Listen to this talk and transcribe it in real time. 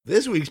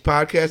This week's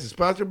podcast is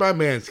sponsored by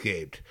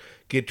Manscaped.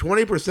 Get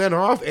 20%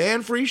 off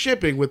and free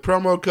shipping with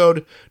promo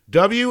code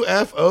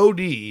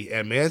WFOD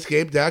at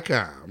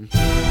manscaped.com.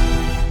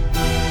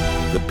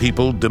 The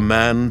people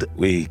demand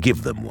we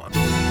give them one.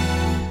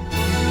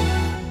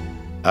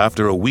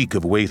 After a week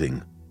of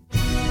waiting,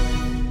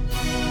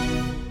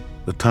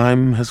 the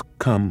time has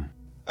come.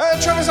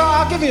 Travis,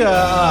 I'll give you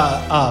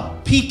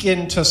a peek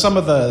into some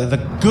of the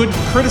good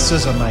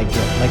criticism I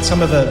get, like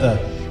some of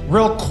the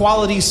real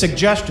quality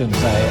suggestions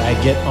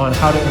I get on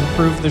how to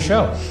improve the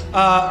show.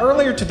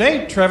 Earlier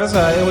today, Travis,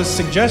 it was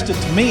suggested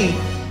to me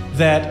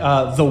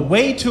that the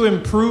way to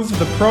improve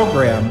the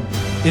program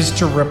is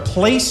to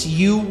replace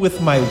you with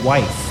my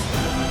wife.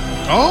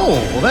 Oh,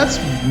 well, that's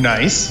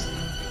nice.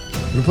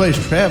 Replace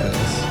Travis.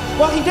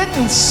 Well, he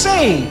didn't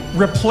say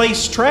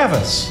replace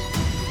Travis,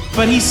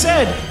 but he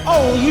said,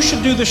 oh, you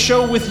should do the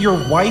show with your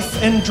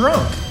wife and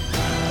drunk.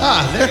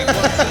 Ah, there you go.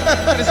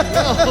 That is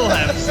well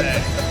have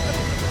said.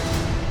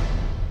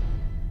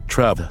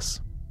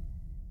 Travis.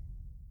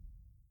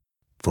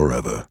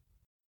 Forever.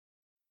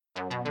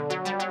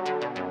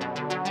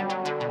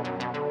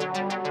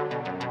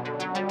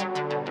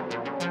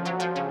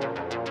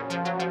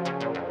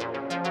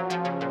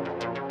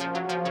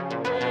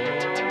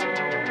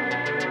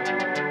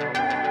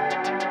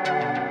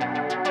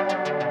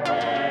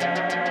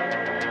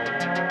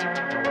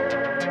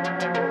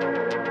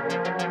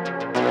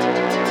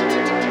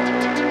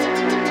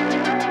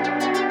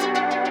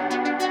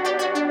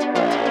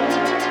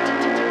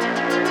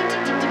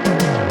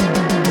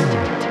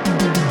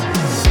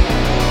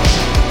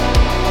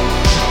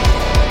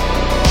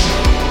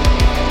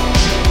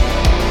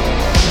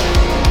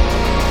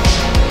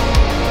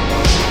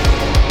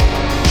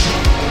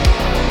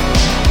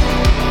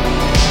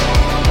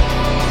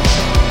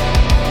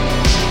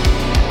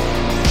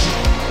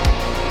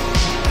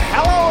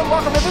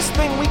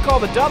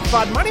 The Dub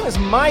Pod. My name is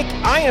Mike.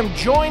 I am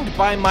joined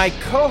by my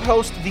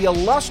co-host, the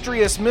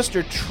illustrious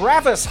Mr.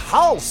 Travis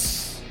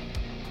Hulse.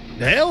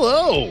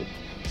 Hello.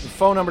 The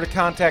phone number to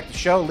contact the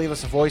show, leave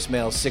us a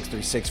voicemail,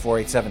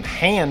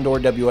 636-487-HAND or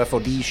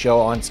WFOD show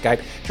on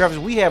Skype. Travis,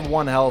 we have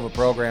one hell of a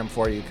program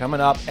for you. Coming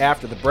up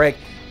after the break,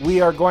 we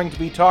are going to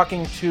be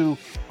talking to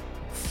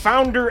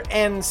founder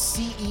and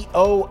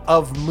CEO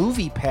of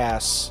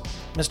MoviePass,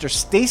 Mr.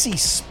 Stacy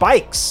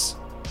Spikes.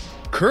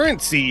 Current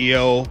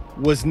CEO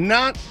was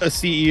not a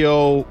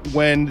CEO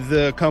when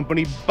the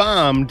company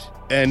bombed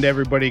and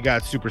everybody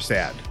got super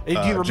sad. Do you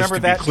remember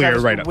to that? Be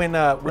clear, when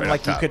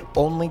you could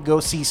only go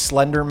see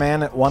Slender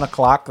Man at 1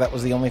 o'clock? That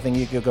was the only thing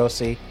you could go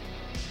see.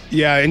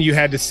 Yeah, and you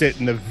had to sit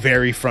in the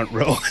very front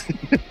row.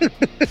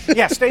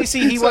 Yeah,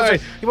 Stacy, he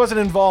wasn't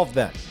involved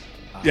then.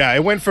 Yeah,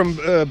 it went from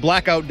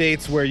blackout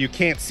dates where you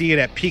can't see it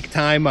at peak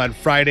time on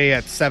Friday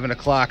at 7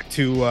 o'clock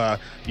to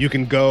you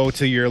can go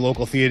to your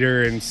local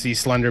theater and see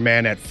Slender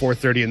Man at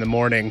 4:30 in the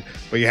morning,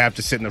 but you have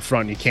to sit in the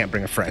front and you can't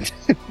bring a friend.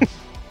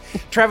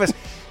 Travis,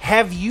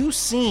 have you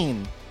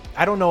seen,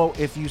 I don't know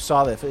if you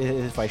saw that,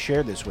 if I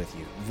shared this with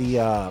you,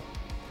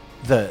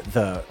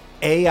 the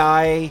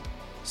AI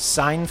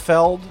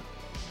Seinfeld,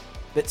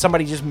 that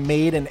somebody just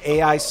made an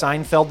AI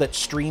Seinfeld that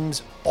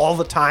streams all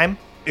the time?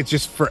 It's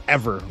just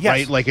forever, yes.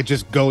 Right? Like it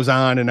just goes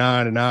on and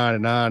on and on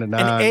and on and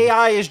on. And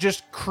AI is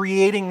just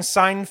creating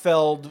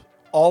Seinfeld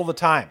all the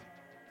time.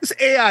 This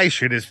AI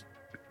shit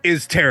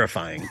is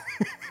terrifying.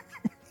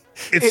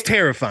 It's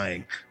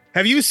terrifying.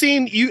 Have you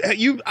seen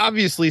you've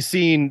obviously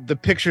seen the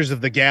pictures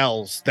of the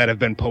gals that have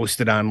been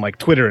posted on like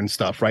Twitter and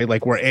stuff, right?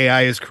 Like where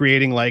AI is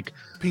creating like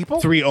people,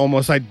 three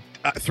almost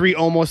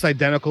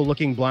identical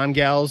looking blonde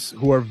gals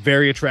who are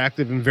very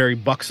attractive and very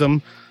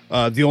buxom.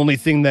 The only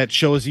thing that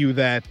shows you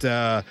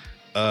that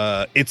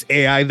it's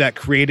AI that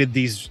created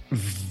these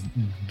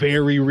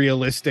very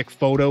realistic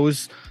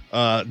photos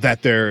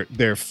that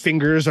their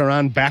fingers are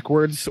on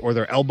backwards or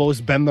their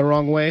elbows bend the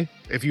wrong way.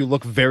 If you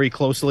look very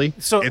closely,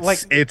 so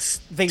it's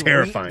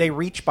terrifying. They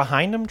reach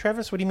behind them,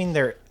 Travis. What do you mean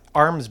their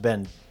arms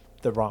bend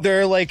the wrong?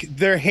 They're like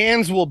their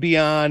hands will be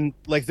on,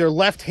 like their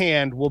left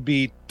hand will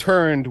be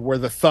turned where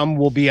the thumb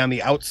will be on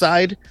the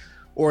outside,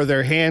 or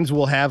their hands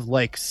will have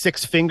like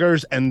 6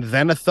 fingers and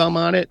then a thumb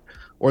on it,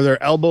 or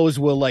their elbows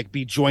will like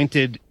be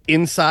jointed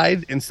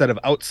inside instead of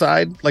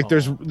outside. Like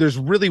there's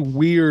really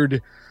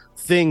weird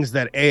things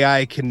that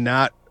AI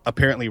cannot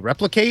apparently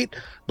replicate,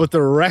 but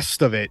the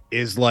rest of it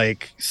is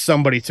like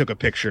somebody took a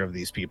picture of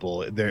these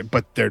people,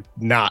 but they're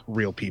not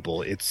real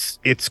people. It's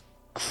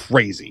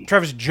crazy.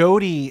 Travis,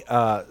 Jody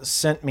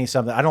sent me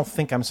something. I don't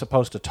think I'm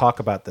supposed to talk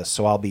about this,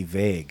 so I'll be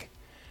vague.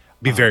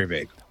 Be very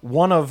vague.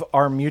 One of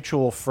our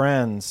mutual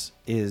friends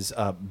is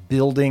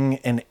building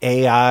an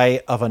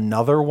AI of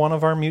another one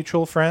of our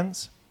mutual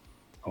friends.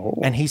 Oh.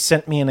 And he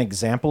sent me an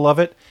example of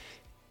it.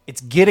 It's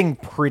getting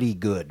pretty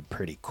good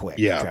pretty quick,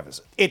 yeah.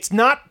 Travis. It's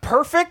not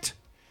perfect,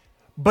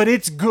 but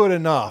it's good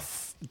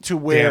enough to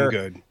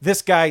where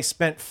this guy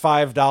spent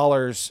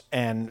 $5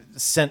 and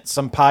sent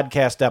some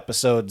podcast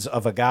episodes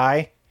of a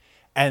guy,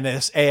 and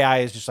this AI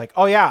is just like,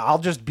 oh yeah, I'll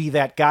just be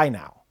that guy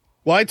now.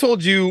 Well, I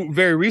told you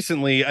very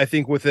recently, I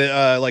think with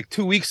like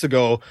 2 weeks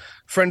ago,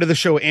 friend of the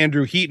show,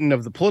 Andrew Heaton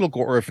of the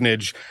Political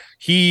Orphanage,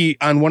 he,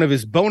 on one of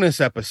his bonus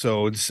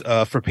episodes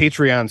for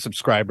Patreon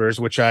subscribers,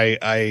 which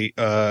I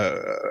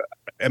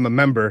am a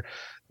member,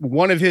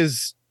 one of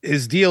his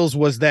deals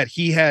was that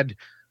he had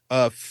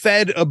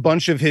fed a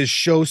bunch of his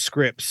show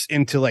scripts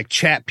into like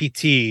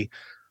ChatGPT.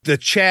 The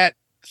chat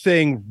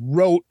thing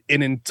wrote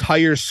an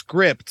entire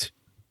script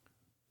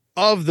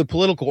of the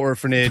Political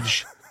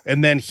Orphanage,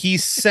 and then he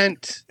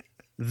sent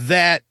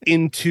that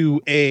into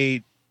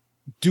a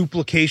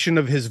duplication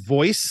of his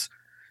voice,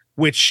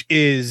 which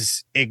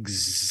is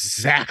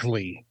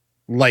exactly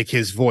like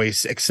his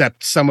voice,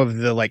 except some of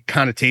the like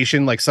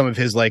connotation, like some of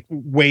his like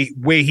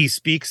way he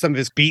speaks, some of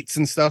his beats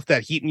and stuff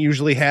that Heaton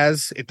usually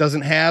has, it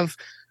doesn't have.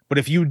 But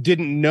if you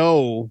didn't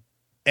know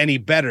any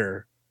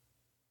better,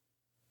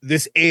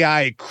 this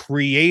AI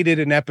created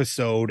an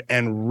episode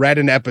and read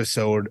an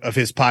episode of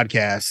his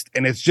podcast,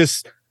 and it's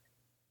just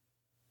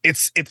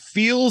it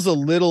feels a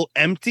little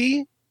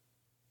empty.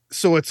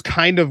 So it's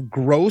kind of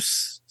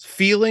gross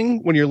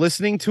feeling when you're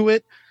listening to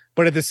it,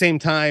 but at the same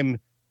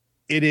time,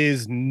 it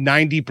is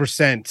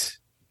 90%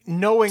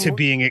 knowing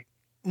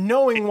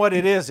what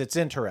it is. It's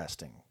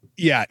interesting.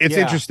 Yeah, it's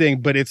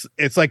interesting, but it's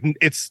like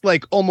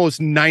almost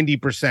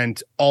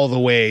 90% all the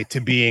way to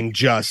being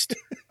just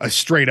a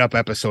straight up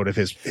episode of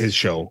his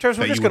show. Terrence,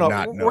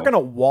 we're gonna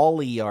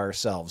Wall-E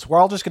ourselves. We're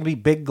all just gonna be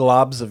big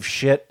globs of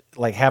shit,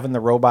 like having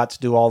the robots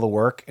do all the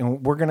work,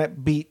 and we're gonna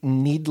be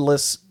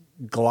needless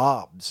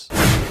globs.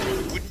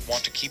 Wouldn't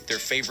want to keep their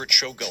favorite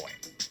show going.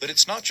 But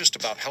it's not just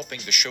about helping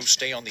the show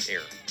stay on the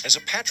air. As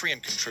a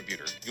Patreon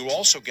contributor, you'll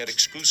also get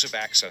exclusive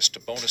access to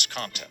bonus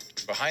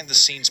content,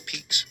 behind-the-scenes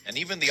peeks, and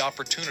even the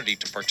opportunity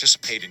to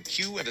participate in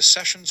Q&A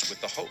sessions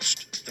with the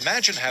host.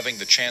 Imagine having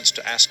the chance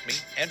to ask me,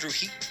 Andrew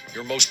Heaton,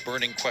 your most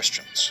burning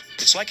questions.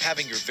 It's like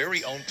having your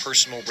very own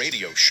personal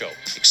radio show,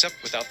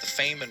 except without the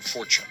fame and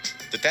fortune.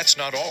 But that's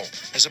not all.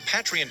 As a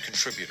Patreon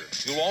contributor,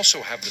 you'll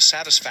also have the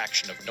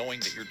satisfaction of knowing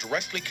that you're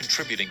directly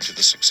contributing to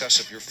the success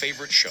of your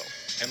favorite show.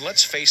 And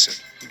let's face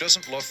it, who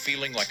doesn't love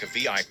feeling like a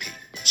VIP?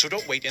 So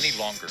don't wait any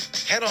longer.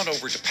 Head on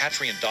over to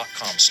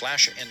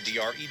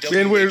patreon.com/NDREW.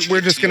 And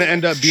we're just going to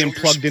end up being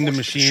plugged into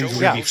machines.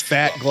 We're going to be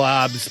fat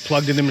globs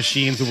plugged into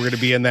machines. And we're going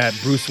to be in that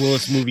Bruce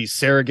Willis movie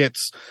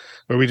Surrogates,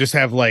 where we just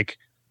have like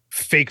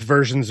fake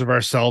versions of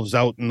ourselves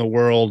out in the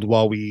world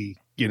while we,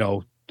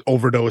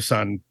 overdose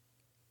on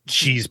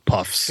cheese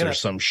puffs or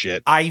some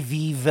shit.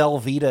 IV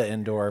Velveeta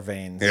into our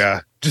veins.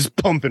 Yeah, just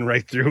pumping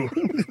right through.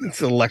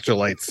 It's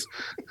electrolytes.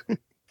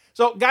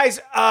 So, guys,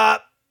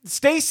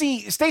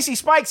 Stacy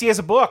Spikes, he has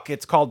a book.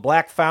 It's called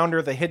Black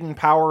Founder, The Hidden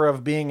Power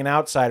of Being an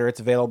Outsider. It's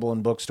available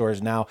in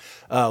bookstores now.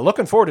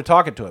 Looking forward to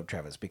talking to him,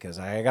 Travis, because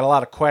I got a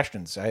lot of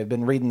questions. I've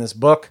been reading this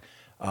book,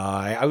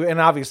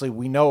 and obviously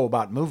we know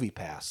about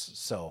MoviePass.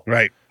 So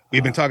right.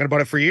 We've been talking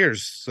about it for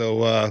years.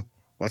 So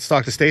let's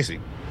talk to Stacy.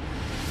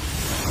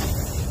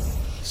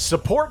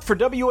 Support for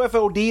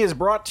WFOD is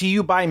brought to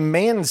you by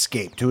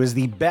Manscaped, who is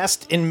the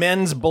best in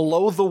men's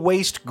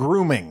below-the-waist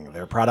grooming.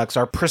 Their products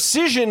are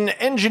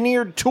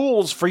precision-engineered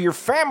tools for your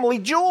family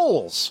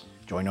jewels.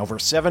 Join over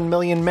 7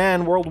 million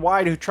men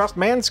worldwide who trust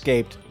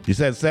Manscaped. You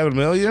said 7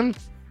 million?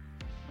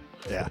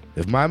 Yeah.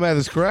 If my math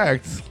is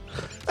correct,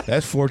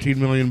 that's 14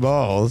 million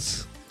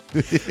balls.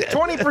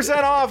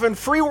 20% off and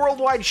free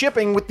worldwide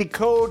shipping with the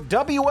code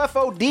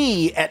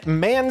WFOD at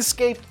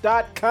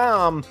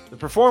manscaped.com. The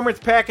Performance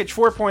Package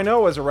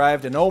 4.0 has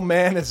arrived, and oh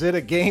man, is it a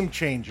game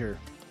changer.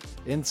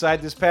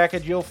 Inside this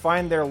package, you'll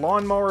find their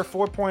Lawnmower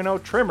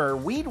 4.0 trimmer,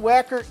 Weed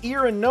Whacker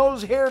ear and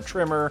nose hair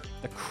trimmer,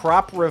 the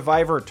Crop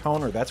Reviver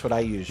toner. That's what I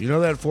use. You know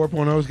that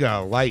 4.0's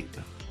got a light.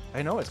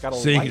 I know, it's got a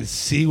light. So you can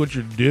see what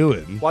you're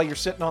doing. While you're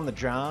sitting on the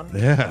john.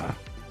 Yeah.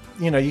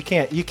 You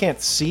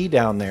can't see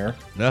down there.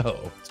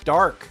 No. It's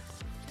dark.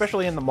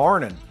 Especially in the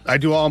morning. I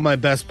do all my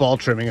best ball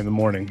trimming in the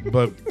morning.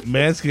 But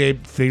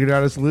Manscaped figured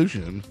out a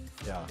solution.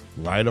 Yeah.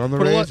 Light on the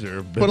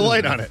razor. Put a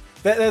light on it.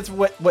 That's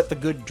what the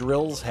good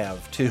drills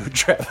have too,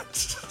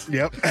 Travis.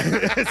 Yep.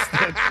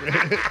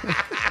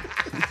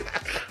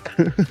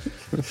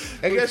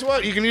 And guess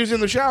what? You can use it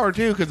in the shower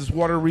too because it's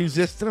water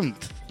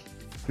resistant.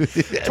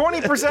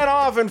 20%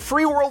 off and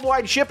free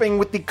worldwide shipping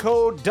with the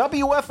code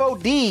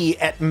WFOD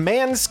at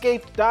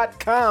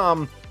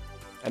manscaped.com.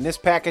 And this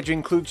package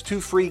includes 2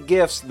 free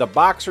gifts, the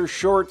boxer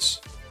shorts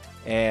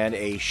and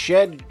a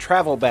Shed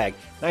travel bag.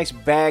 Nice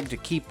bag to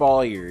keep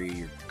all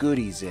your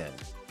goodies in.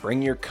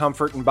 Bring your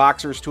comfort and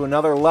boxers to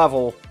another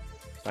level.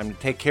 Time to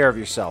take care of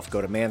yourself. Go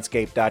to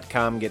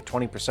manscaped.com, get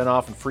 20%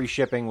 off and free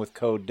shipping with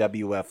code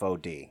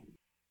WFOD.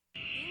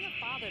 Being a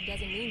father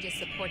doesn't mean just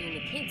supporting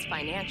the kids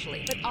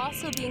financially, but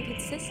also being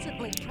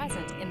consistently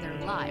present in their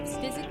lives,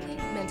 physically,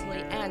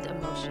 mentally, and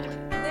emotionally.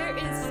 There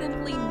is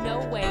simply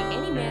no way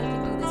any man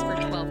can do this for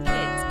 12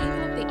 kids,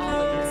 even if they all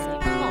live in the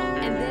same home.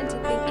 And then to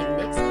think in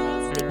Nick's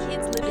case, the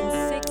kids live in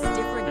 6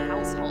 different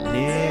households.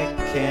 Nick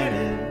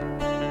Cannon.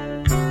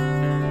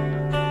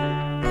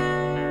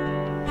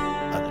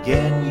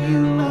 Again, you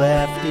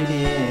left it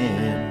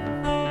in.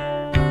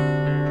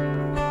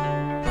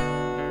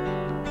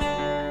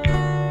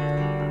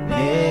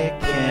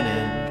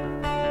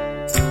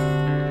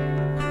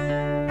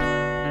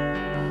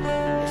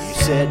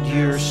 said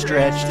you're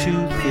stretched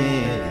too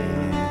thin.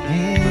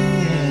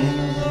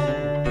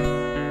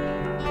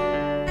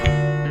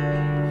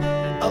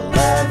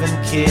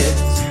 11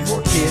 kids,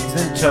 more kids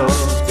than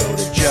toads. Go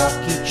to Chuck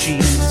E.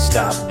 Cheese,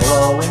 stop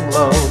blowing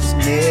loads.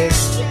 Nick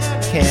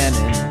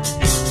Cannon,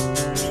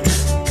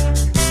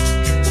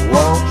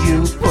 won't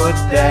you put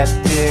that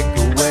dick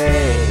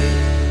away?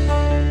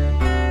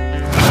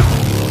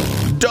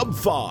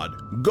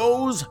 Dubfod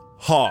goes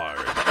hard.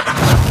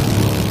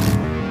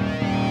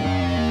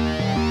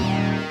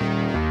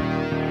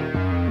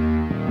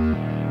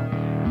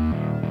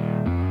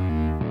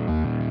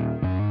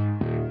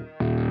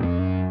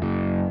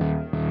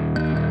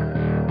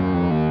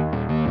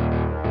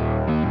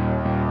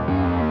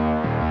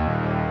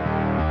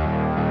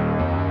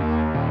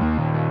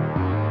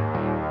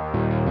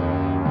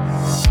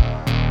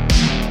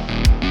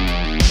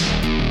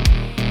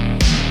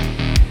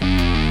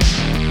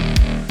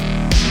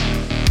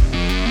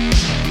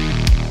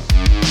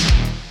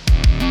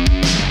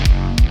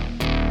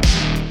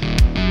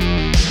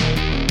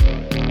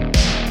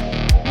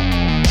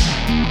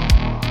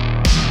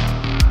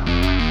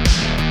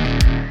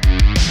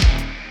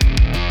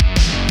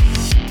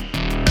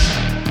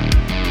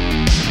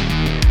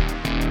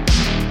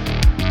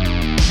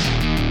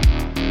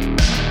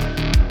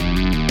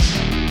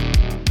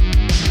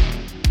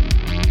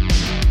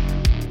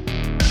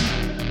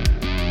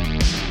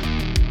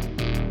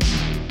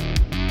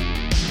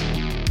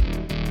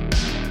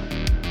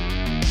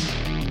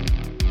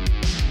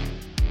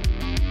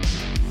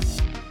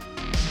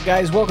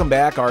 Guys, welcome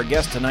back. Our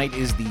guest tonight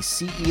is the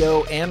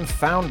CEO and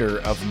founder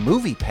of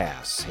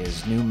MoviePass.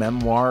 His new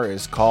memoir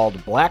is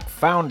called Black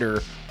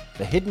Founder,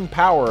 The Hidden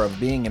Power of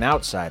Being an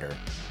Outsider.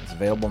 It's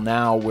available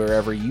now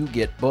wherever you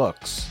get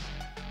books.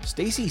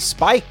 Stacy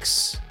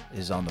Spikes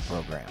is on the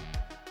program.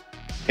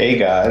 Hey,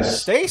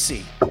 guys.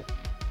 Stacy.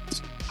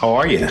 How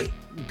are you?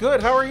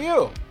 Good. How are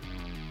you?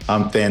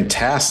 I'm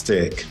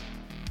fantastic.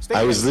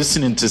 I was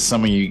listening to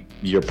some of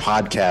your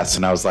podcasts,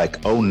 and I was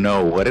like, oh,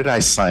 no, what did I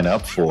sign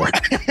up for?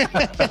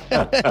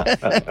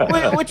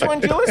 Which one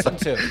did you listen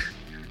to?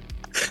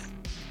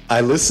 I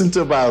listened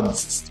to about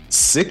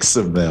 6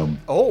 of them.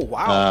 Oh,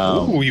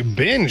 wow. Ooh, you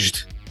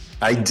binged.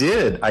 I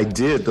did.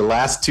 The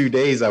last 2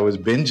 days I was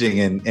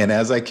binging, and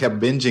as I kept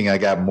binging, I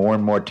got more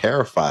and more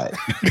terrified.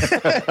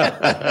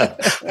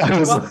 I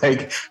was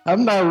like,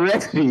 I'm not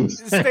ready.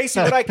 Stacy,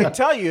 what I can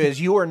tell you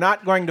is you are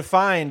not going to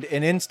find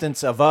an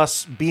instance of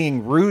us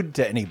being rude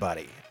to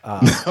anybody.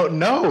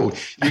 No,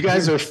 you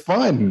guys are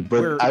fun,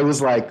 but I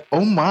was like,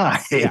 oh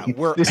my,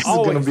 this is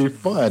going to be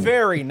fun.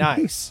 Very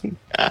nice.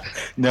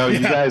 No, you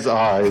guys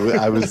are.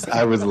 I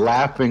was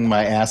laughing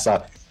my ass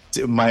off.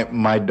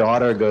 My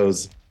daughter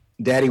goes,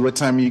 Daddy, what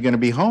time are you going to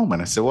be home?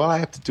 And I said, well, I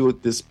have to do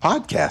this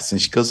podcast.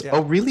 And she goes,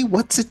 oh, really?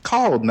 What's it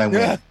called? And I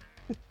went,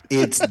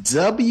 it's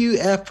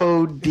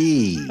WFOD.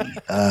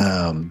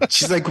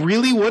 She's like,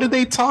 really? What do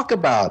they talk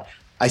about?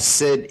 I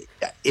said,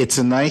 it's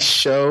a nice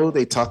show.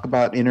 They talk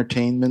about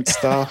entertainment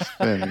stuff.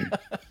 And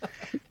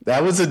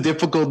that was a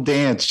difficult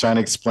dance trying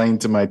to explain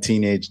to my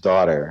teenage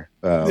daughter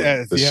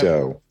the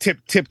show.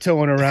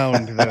 Tiptoeing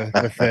around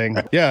the thing.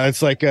 Yeah,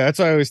 it's like that's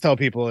what I always tell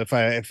people. If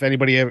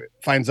anybody ever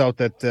finds out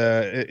that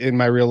in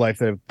my real life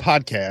a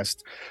podcast,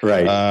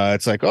 right?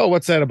 It's like, oh,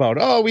 what's that about?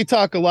 Oh, we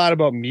talk a lot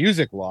about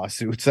music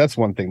lawsuits. That's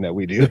one thing that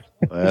we do.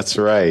 That's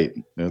right.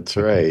 That's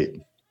right.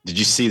 Did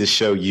you see the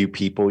show You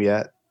People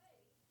yet?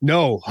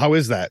 No. How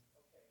is that?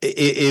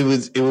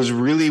 It was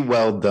really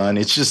well done.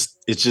 It's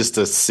just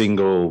a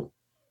single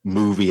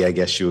movie, I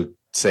guess you would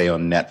say,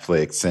 on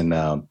Netflix, and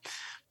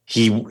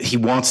he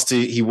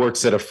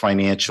works at a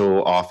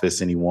financial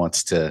office, and he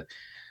wants to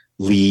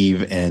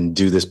leave and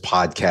do this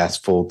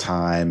podcast full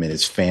time, and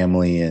his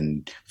family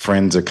and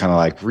friends are kind of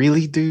like,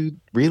 really, dude,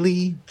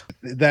 really?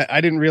 That I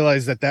didn't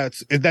realize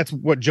that's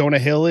what Jonah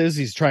Hill is.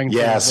 He's trying to.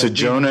 Yeah. So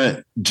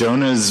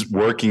Jonah's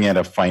working at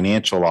a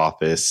financial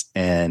office,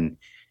 and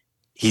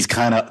he's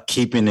kind of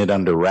keeping it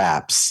under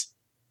wraps.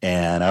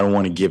 And I don't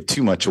want to give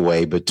too much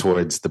away, but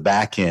towards the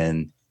back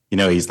end,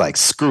 he's like,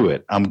 screw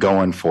it. I'm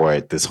going for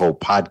it. This whole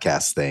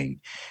podcast thing.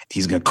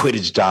 He's going to quit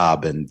his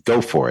job and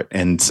go for it.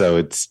 And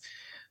so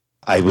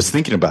I was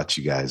thinking about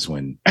you guys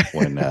when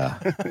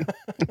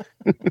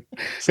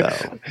so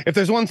if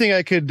there's one thing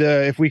I could,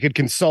 if we could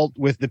consult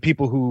with the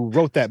people who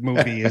wrote that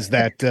movie, is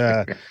that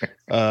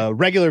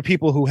regular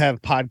people who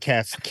have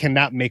podcasts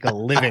cannot make a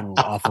living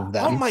off of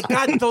them. Oh my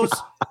God.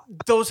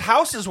 Those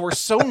houses were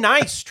so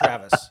nice,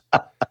 Travis.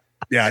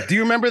 Yeah. Do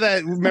you remember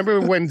that? Remember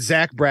when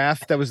Zach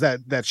Braff, that was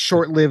that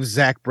short-lived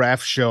Zach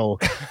Braff show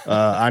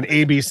on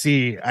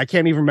ABC? I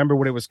can't even remember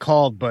what it was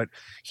called, but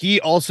he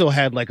also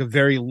had like a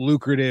very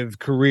lucrative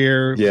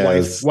career,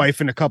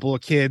 wife and a couple of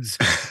kids.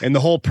 And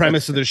the whole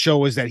premise of the show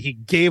was that he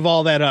gave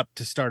all that up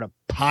to start a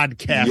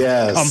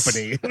podcast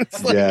company.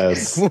 It's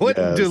like, what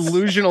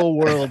delusional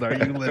world are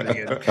you living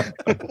in?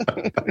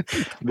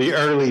 The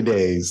early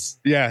days.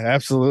 Yeah,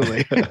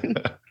 absolutely.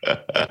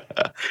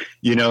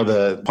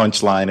 The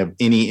punchline of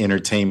any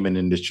entertainment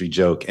industry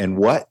joke. And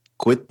what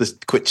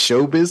quit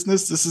show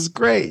business. This is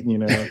great. You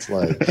know, it's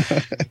like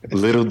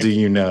little do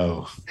you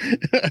know,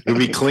 you'll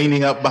be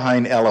cleaning up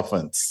behind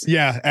elephants.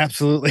 Yeah,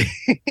 absolutely.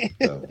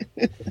 So.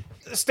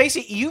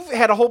 Stacy, you've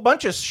had a whole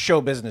bunch of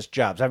show business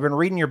jobs. I've been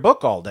reading your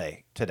book all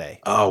day today.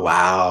 Oh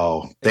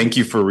wow! Thank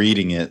you for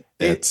reading it.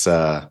 It's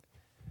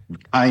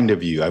kind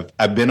of you.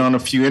 I've been on a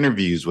few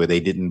interviews where they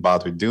didn't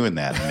bother doing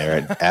that, and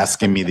they're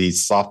asking me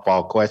these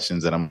softball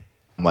questions, and I'm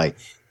like,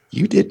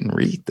 you didn't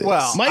read this.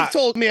 Well, Mike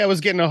told me I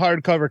was getting a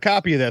hardcover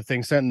copy of that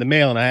thing sent in the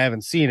mail, and I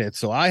haven't seen it,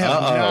 so I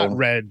have not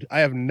read. I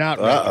have not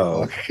read the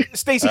book.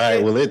 Stacy, all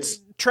right, well,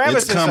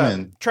 Travis is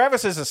coming.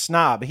 Travis is a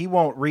snob. He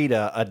won't read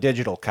a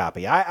digital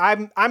copy.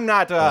 I'm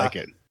not. I like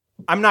it.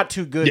 I'm not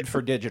too good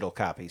for digital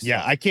copies. So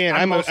yeah, I can't.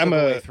 I'm a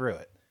way through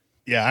it.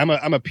 Yeah,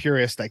 I'm a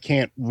purist. I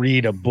can't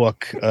read a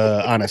book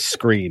on a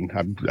screen.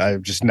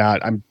 I'm just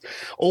not. I'm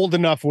old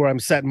enough where I'm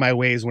set in my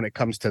ways when it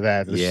comes to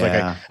that. It's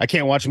like I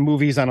can't watch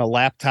movies on a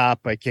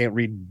laptop. I can't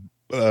read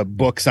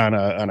books on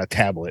a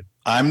tablet.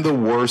 I'm the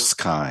worst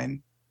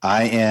kind.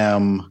 I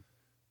am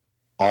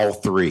all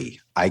three.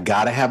 I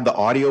got to have the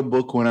audio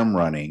book when I'm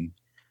running.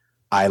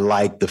 I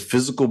like the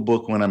physical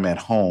book when I'm at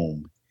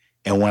home.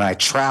 And when I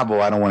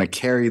travel, I don't want to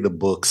carry the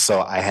book,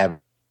 so I have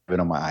it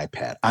on my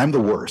iPad. I'm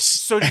the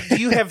worst. So do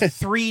you have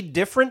 3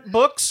 different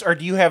books, or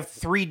do you have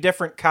 3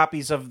 different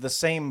copies of the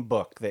same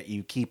book that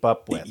you keep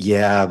up with?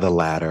 Yeah, the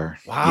latter.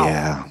 Wow.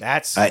 Yeah.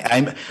 That's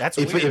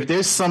if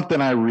there's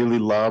something I really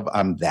love,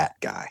 I'm that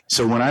guy.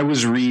 So when I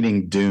was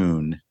reading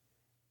Dune,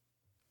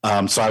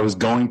 so I was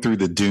going through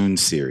the Dune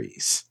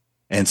series.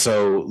 And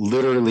so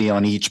literally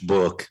on each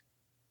book,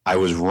 I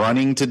was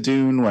running to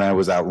Dune when I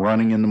was out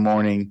running in the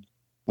morning.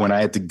 When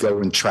I had to go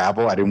and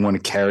travel, I didn't want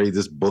to carry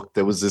this book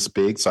that was this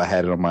big, so I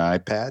had it on my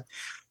iPad.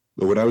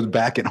 But when I was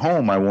back at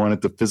home, I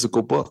wanted the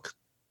physical book.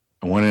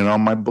 I wanted it on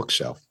my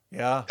bookshelf.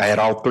 Yeah. I had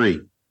all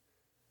 3.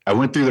 I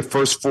went through the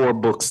first 4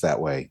 books that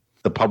way.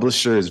 The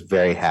publisher is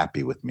very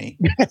happy with me.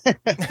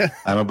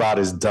 I'm about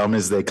as dumb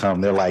as they come.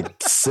 They're like,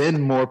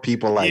 send more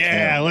people like him.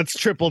 Yeah, let's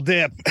triple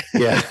dip.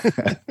 Yeah.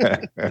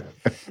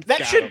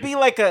 That should be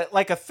like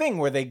a thing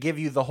where they give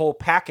you the whole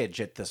package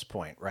at this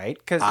point, right?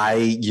 Because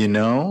I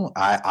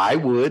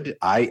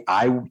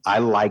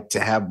like to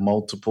have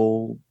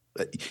multiple.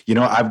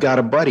 I've got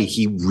a buddy.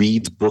 He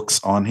reads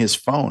books on his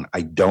phone.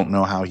 I don't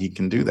know how he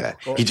can do that.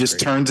 He just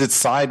turns it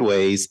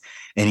sideways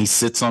and he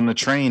sits on the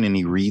train and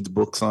he reads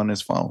books on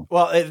his phone.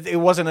 Well, it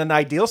wasn't an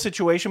ideal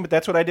situation, but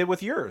that's what I did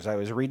with yours. I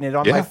was reading it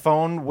on my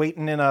phone,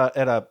 waiting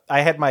I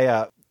had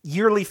my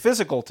yearly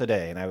physical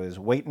today, and I was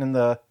waiting in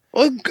the.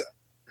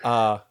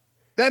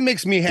 That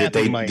makes me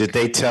happy, Mike. Did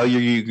they tell you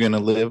you're going to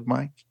live,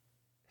 Mike?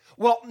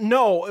 Well,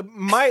 no,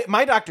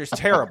 my doctor's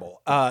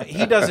terrible.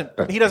 He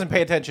doesn't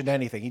pay attention to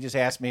anything. He just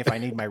asks me if I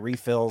need my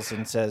refills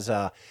and says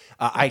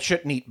I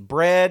shouldn't eat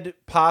bread,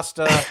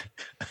 pasta,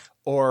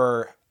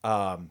 or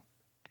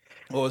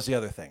what was the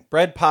other thing?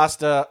 Bread,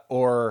 pasta,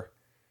 or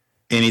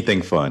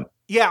anything fun.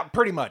 Yeah,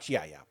 pretty much.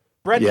 Yeah.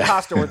 Bread and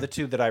pasta were the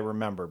 2 that I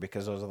remember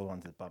because those are the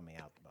ones that bummed me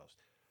out the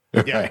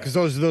most. Yeah, because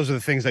those are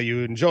the things that you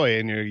enjoy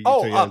in your.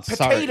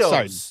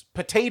 Potatoes.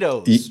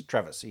 Potatoes,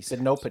 Travis. He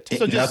said no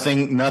potatoes.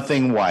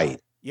 Nothing white.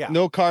 Yeah.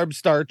 No carbs,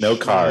 starch. No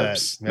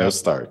carbs. No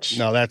starch.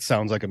 No, that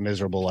sounds like a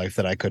miserable life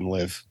that I couldn't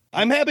live.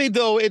 I'm happy,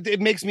 though. It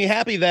makes me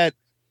happy that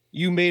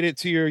you made it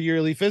to your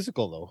yearly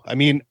physical, though. I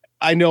mean,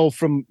 I know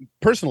from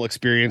personal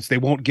experience, they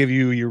won't give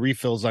you your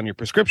refills on your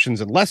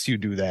prescriptions unless you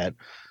do that.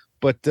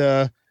 But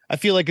I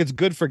feel like it's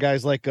good for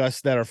guys like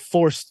us that are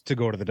forced to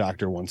go to the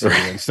doctor once a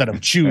year instead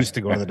of choose to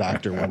go to the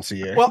doctor once a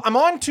year. Well, I'm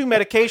on 2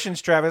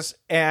 medications, Travis,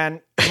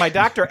 and my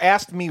doctor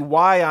asked me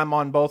why I'm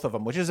on both of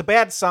them, which is a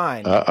bad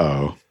sign.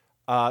 Uh-oh.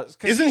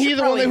 Isn't he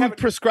the one who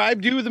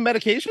prescribed you the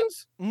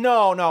medications?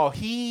 No.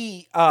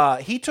 He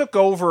took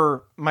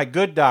over my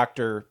good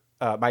doctor.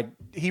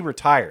 He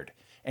retired,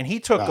 and he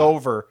took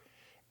over,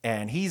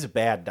 and he's a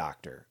bad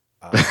doctor.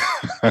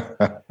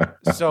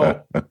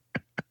 So,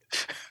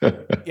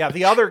 yeah,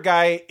 the other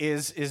guy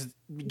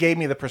gave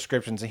me the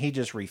prescriptions, and he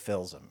just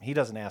refills them. He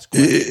doesn't ask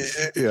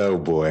questions. Oh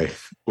boy.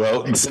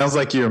 Well, it sounds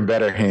like you're in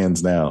better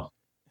hands now.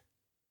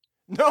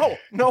 No,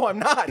 I'm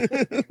not.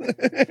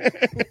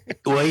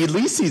 Well, at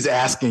least he's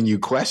asking you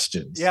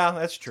questions. Yeah,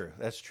 that's true.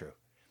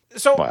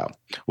 So, wow.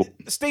 Well,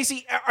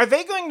 Stacy, are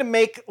they going to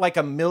make like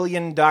 1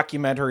 million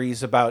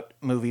documentaries about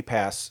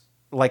MoviePass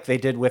like they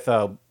did with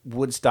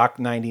Woodstock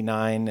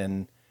 99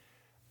 and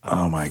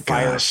oh my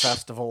Fire gosh.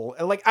 Festival?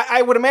 Like,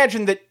 I would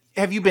imagine that.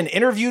 Have you been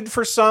interviewed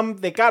for some?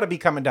 They got to be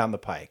coming down the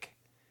pike.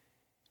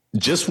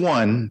 Just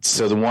one.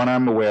 So the one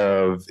I'm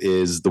aware of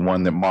is the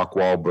one that Mark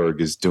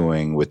Wahlberg is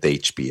doing with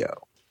HBO.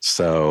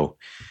 So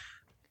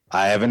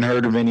I haven't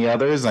heard of any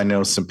others. I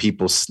know some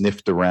people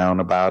sniffed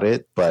around about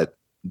it, but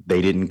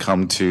they didn't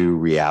come to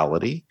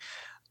reality.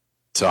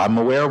 So I'm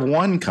aware of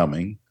one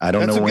coming. I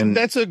don't know when.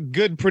 That's a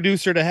good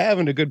producer to have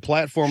and a good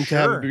platform to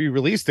have be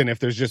released in if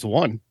there's just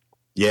one.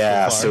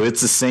 Yeah, so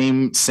it's the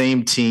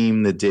same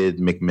team that did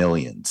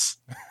McMillions.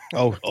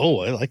 Oh,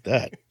 I like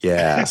that.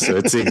 Yeah, so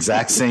it's the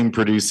exact same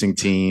producing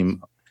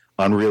team.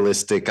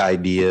 Unrealistic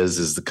Ideas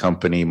is the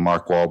company,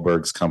 Mark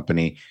Wahlberg's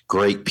company.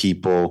 Great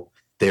people.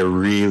 They're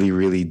really,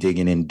 really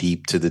digging in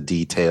deep to the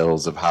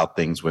details of how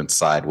things went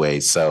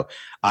sideways. So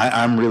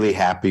I'm really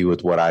happy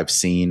with what I've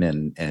seen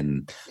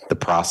and the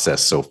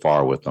process so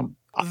far with them.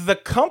 The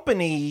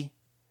company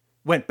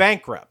went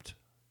bankrupt,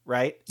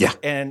 right? Yeah.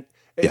 And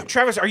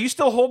Travis, are you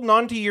still holding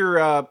on to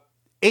your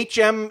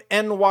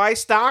HMNY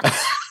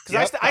stocks?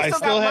 Because I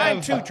still got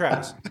mine too,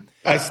 Travis.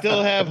 I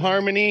still have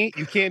Harmony.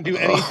 You can't do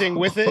anything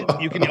with it.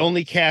 You can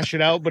only cash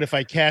it out. But if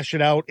I cash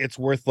it out, it's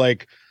worth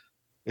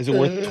is it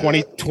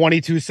worth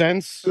 22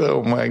 cents?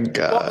 Oh my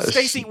gosh. Well,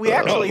 Stacy, we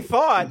actually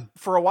thought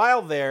for a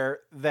while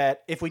there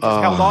that if we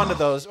just held on to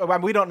those,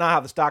 we don't know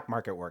how the stock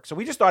market works. So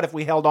we just thought if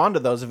we held on to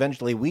those,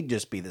 eventually we'd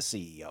just be the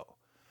CEO.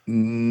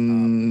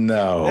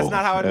 No, that's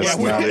not how it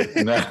works.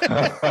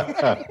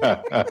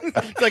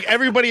 It's like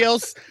everybody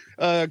else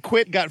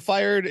quit, got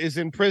fired, is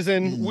in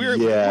prison.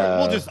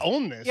 We'll just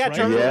own this. Yeah,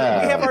 right? We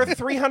have our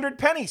 300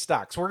 penny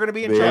stocks. We're going to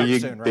be in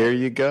charge soon, right? There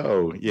you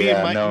go.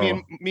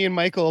 Yeah, me and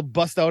Michael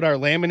bust out our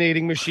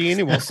laminating machine,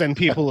 and we'll send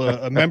people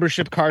a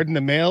membership card in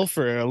the mail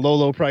for a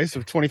low price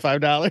of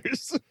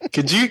 $25.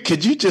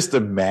 Could you just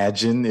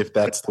imagine if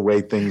that's the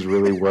way things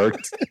really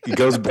worked? It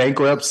goes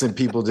bankrupt and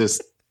people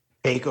just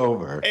take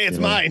over. Hey, it's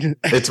mine.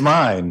 It's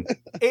mine.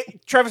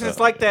 Travis,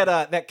 it's like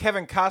that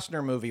Kevin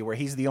Costner movie where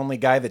he's the only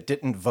guy that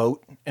didn't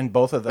vote in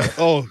both of the.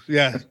 Oh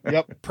yeah,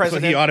 yep.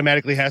 President. So he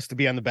automatically has to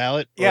be on the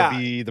ballot. Or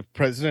be the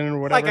president or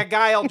whatever. Like a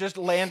guy will just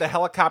land a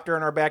helicopter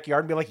in our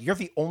backyard and be like, "You're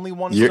the only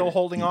one still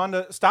holding on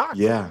to stock."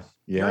 Yeah.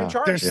 You're in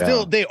charge. They're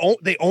still they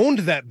owned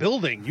that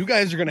building. You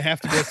guys are going to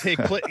have to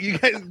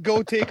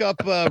go take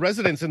up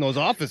residence in those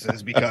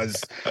offices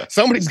because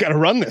somebody's got to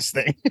run this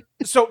thing.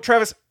 So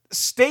Travis,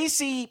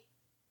 Stacy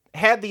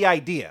had the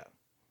idea,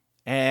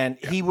 and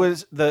he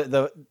was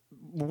the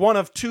one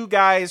of two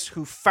guys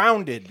who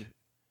founded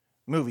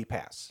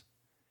MoviePass.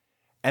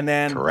 And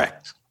then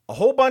correct, a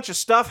whole bunch of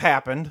stuff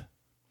happened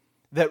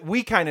that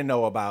we kind of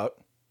know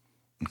about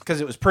because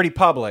it was pretty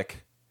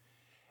public.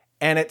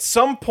 And at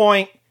some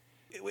point,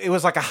 it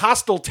was like a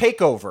hostile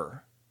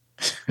takeover.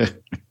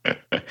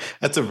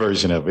 That's a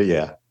version of it,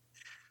 yeah.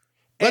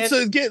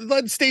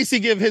 Let Stacy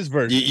give his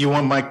version. You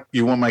want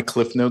my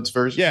Cliff Notes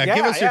version? Yeah,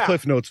 give us your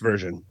Cliff Notes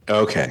version.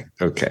 Okay.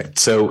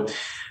 So,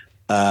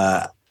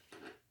 I've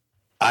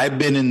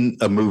been in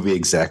a movie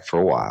exec for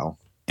a while,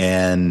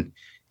 and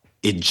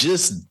it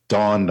just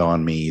dawned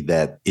on me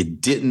that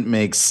it didn't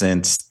make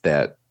sense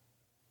that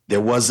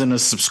there wasn't a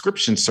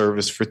subscription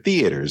service for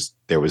theaters.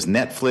 There was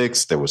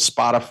Netflix, there was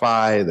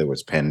Spotify, there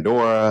was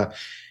Pandora.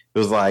 It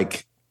was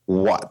like,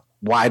 what?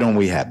 Why don't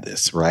we have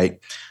this, right?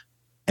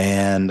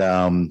 And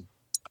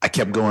I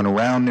kept going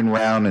around and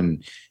round,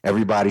 and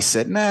everybody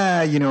said,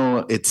 nah,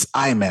 it's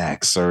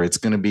IMAX or it's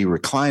going to be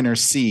recliner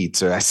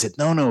seats. Or I said,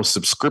 no,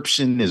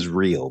 subscription is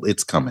real.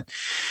 It's coming.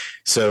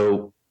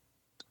 So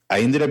I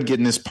ended up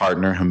getting this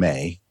partner,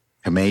 Hame.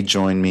 Hame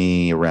joined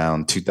me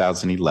around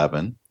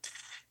 2011,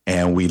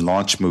 and we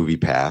launched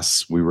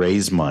MoviePass. We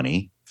raised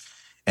money,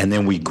 and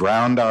then we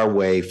ground our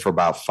way for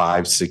about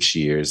 5-6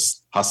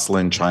 years,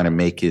 hustling, trying to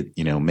make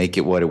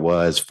it what it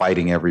was,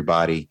 fighting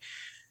everybody.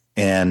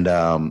 And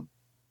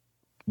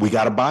we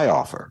got a buy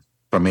offer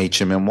from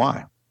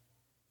HMNY,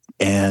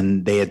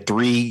 and they had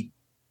 3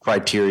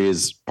 criteria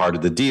as part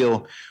of the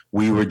deal.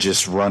 We were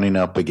just running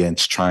up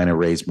against trying to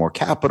raise more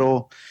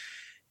capital.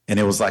 And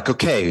it was like,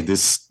 okay,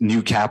 this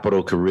new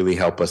capital could really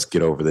help us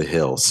get over the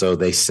hill. So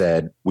they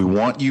said, we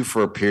want you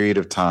for a period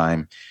of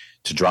time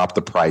to drop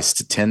the price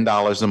to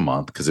 $10 a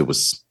month, because it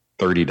was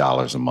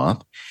 $30 a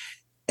month,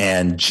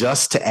 and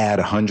just to add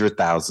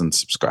 100,000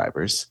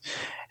 subscribers.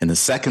 And the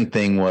second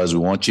thing was, we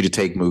want you to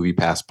take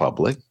MoviePass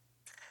public.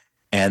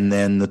 And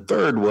then the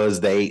third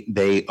was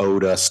they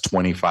owed us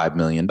 $25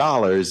 million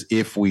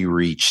if we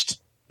reached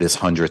this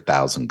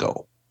 100,000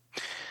 goal.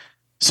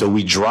 So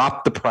we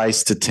dropped the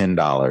price to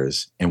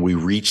 $10, and we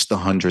reached the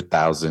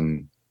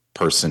 100,000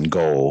 person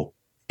goal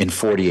in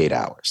 48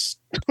 hours.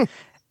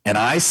 And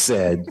I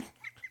said,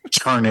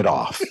 turn it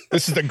off.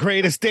 This is the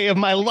greatest day of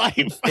my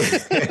life.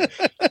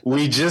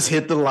 We just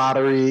hit the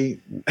lottery.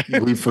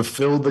 We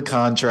fulfilled the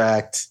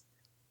contract.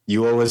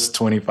 You owe us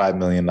 $25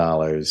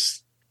 million.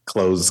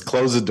 Close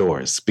the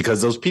doors,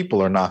 because those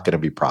people are not going to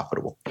be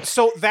profitable.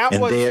 So that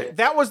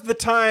was the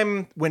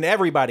time when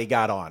everybody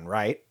got on,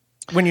 right?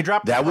 When you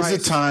dropped the price. Was the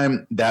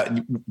time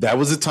that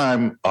was the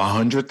time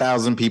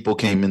 100,000 people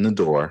came in the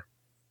door,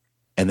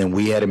 and then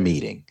we had a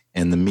meeting,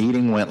 and the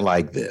meeting went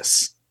like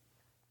this: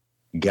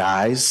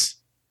 guys,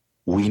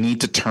 we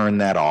need to turn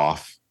that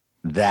off.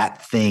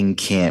 That thing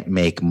can't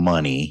make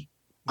money.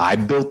 I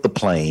built the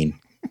plane.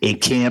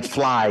 It can't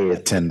fly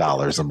at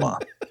 $10 a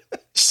month.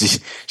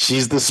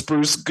 She's the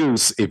spruce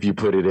goose if you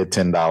put it at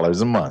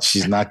 $10 a month.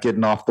 She's not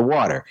getting off the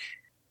water.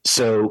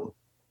 So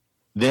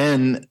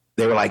then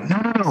they were like,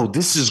 no,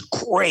 this is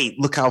great.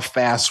 Look how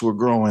fast we're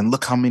growing.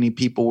 Look how many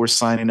people we're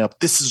signing up.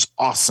 This is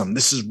awesome.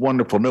 This is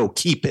wonderful. No,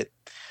 keep it.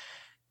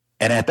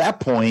 And at that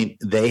point,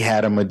 they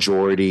had a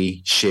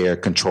majority share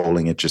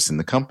controlling interest in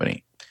the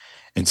company.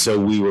 And so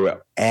we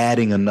were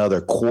adding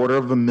another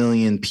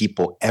 250,000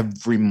 people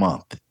every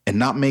month and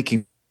not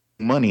making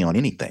money on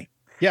anything.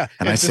 Yeah.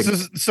 And I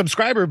said,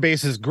 subscriber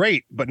base is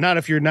great, but not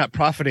if you're not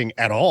profiting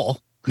at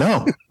all.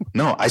 No.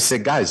 I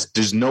said, guys,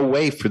 there's no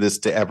way for this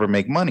to ever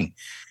make money.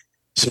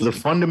 So the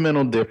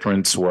fundamental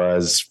difference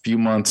was a few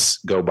months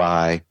go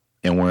by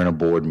and we're in a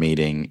board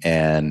meeting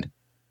and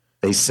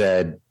they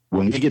said,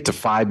 when we get to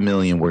 5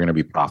 million, we're going to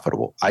be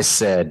profitable. I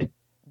said,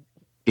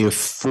 if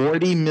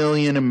 40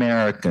 million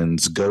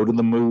Americans go to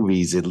the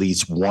movies at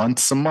least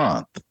once a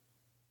month,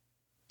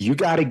 you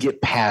got to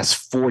get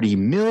past 40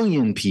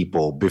 million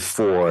people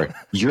before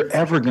you're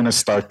ever going to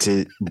start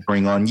to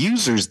bring on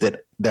users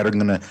that are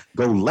going to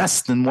go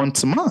less than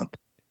once a month.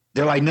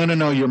 They're like,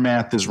 no, your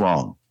math is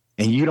wrong.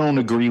 And you don't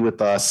agree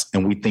with us.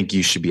 And we think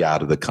you should be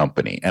out of the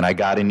company. And I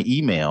got an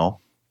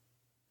email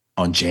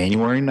on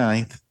January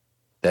 9th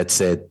that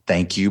said,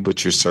 thank you,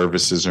 but your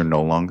services are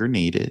no longer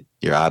needed.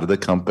 You're out of the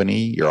company.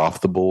 You're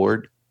off the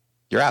board.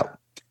 You're out.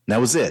 And that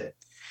was it.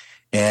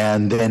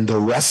 And then the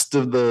rest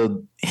of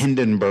the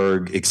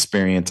Hindenburg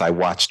experience I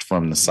watched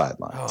from the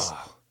sidelines.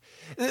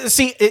 Oh.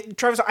 See,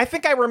 Travis, I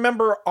think I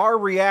remember our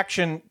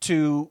reaction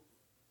to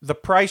the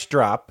price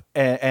drop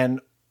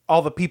and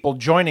all the people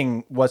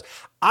joining was,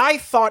 I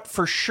thought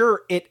for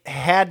sure it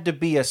had to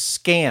be a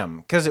scam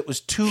because it was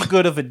too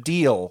good of a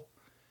deal.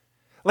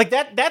 Like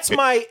that's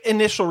my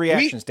initial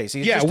reaction,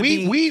 Stacey. Yeah,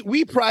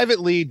 we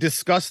privately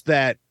discussed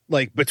that,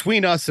 like,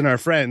 between us and our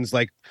friends.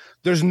 Like,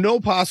 there's no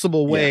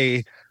possible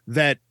way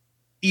that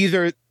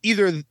either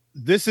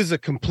this is a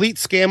complete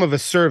scam of a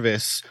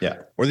service,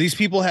 or these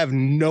people have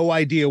no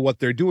idea what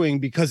they're doing,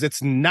 because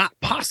it's not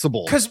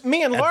possible. Because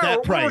me and Laura,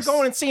 we were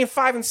going and seeing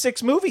 5 and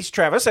 6 movies,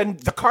 Travis, and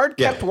the card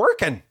kept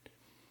working.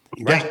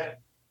 Right.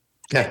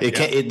 Yeah.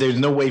 There's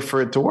no way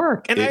for it to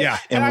work.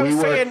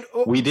 And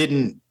we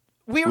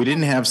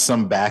didn't have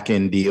some back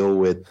end deal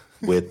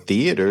with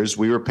theaters.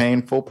 We were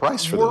paying full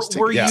price for those tickets.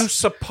 Were you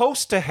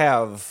supposed to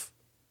have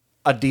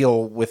a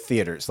deal with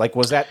theaters? Like,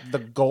 was that the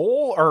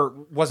goal, or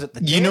was it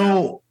the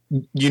deal?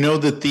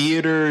 The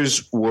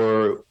theaters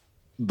were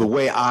the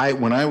way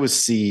when I was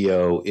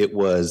CEO, it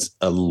was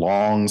a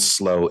long,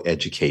 slow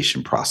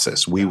education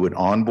process. We would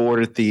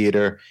onboard a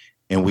theater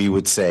and we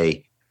would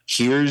say,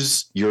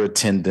 here's your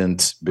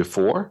attendance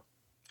before.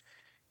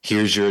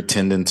 Here's your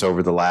attendance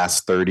over the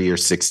last 30 or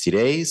 60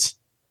 days.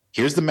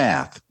 Here's the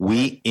math.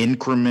 We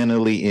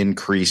incrementally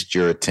increased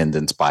your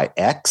attendance by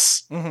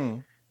X. Mm-hmm.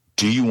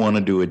 Do you want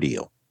to do a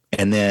deal?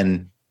 And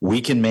then we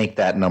can make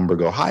that number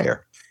go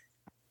higher.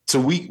 So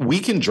we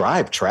can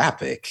drive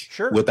traffic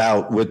with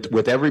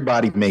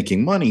everybody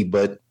making money.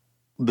 But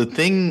the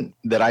thing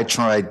that I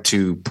tried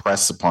to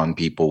press upon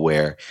people,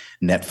 where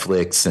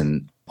Netflix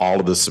and all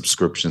of the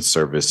subscription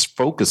service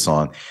focus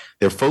on,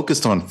 they're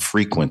focused on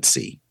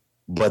frequency.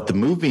 But the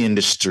movie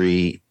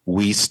industry,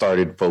 we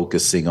started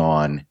focusing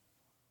on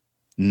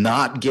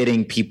not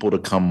getting people to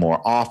come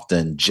more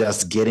often,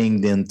 just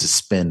getting them to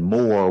spend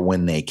more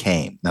when they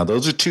came. Now,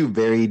 those are two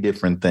very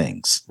different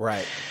things.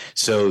 Right.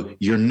 So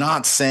you're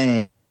not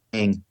saying,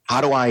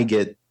 how do I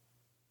get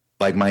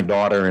like my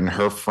daughter and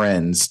her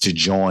friends to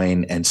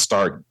join and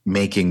start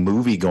making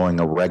movie going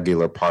a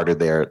regular part of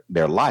their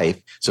life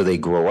so they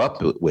grow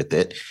up with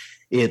it?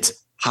 It's,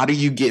 how do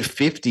you get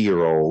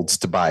 50-year-olds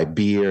to buy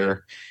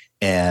beer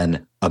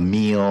and a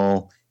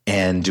meal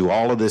and do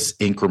all of this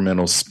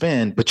incremental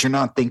spend, but you're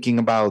not thinking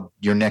about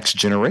your next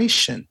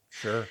generation?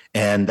 Sure.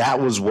 And that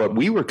was what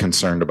we were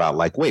concerned about.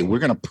 Like, wait, we're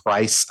going to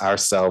price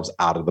ourselves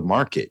out of the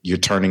market. You're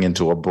turning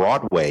into a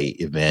Broadway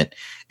event,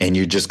 and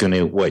you're just going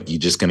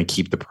to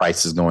keep the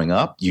prices going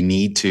up? You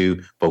need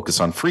to focus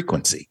on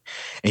frequency.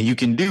 And you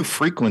can do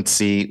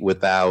frequency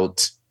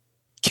without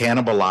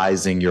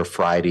cannibalizing your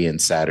Friday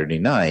and Saturday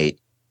night.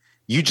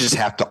 You just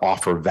have to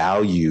offer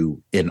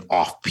value in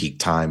off-peak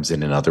times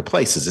and in other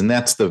places. And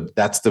that's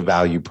the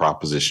value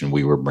proposition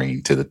we were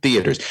bringing to the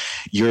theaters.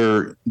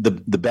 The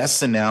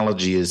best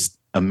analogy is,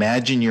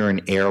 imagine you're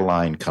an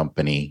airline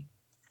company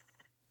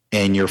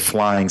and you're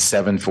flying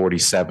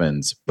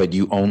 747s, but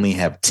you only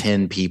have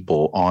 10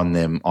 people on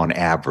them on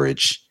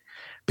average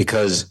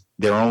because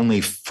they're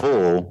only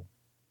full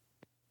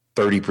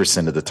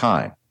 30% of the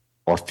time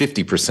or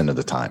 50% of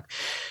the time.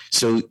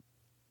 So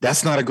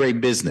that's not a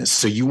great business.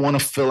 So you want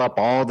to fill up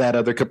all that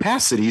other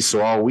capacity. So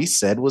all we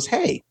said was,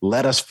 hey,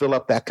 let us fill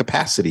up that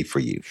capacity for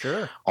you.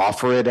 Sure.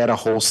 Offer it at a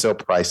wholesale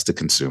price to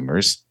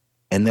consumers,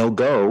 and they'll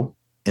go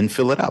and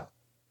fill it up.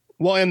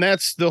 Well, and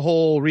that's the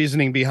whole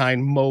reasoning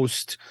behind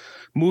most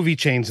movie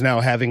chains now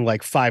having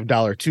like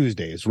 $5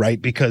 Tuesdays,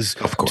 right? Because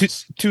of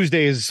course,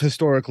 Tuesday is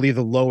historically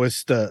the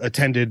lowest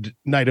attended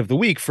night of the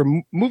week for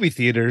movie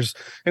theaters.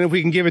 And if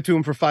we can give it to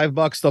them for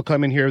 $5, they'll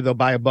come in here, they'll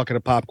buy a bucket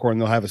of popcorn,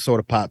 they'll have a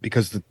soda pop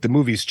because the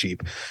movie's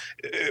cheap.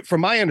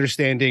 From my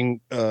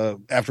understanding,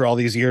 after all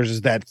these years,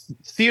 is that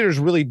theaters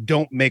really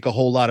don't make a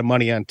whole lot of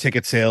money on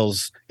ticket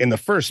sales in the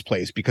first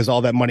place because all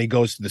that money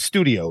goes to the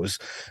studios.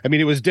 I mean,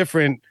 it was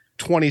different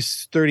 20,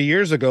 30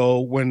 years ago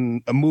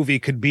when a movie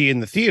could be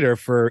in the theater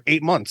for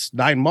 8 months,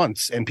 9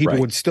 months, and people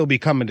would still be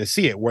coming to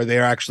see it, where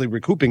they're actually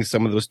recouping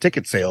some of those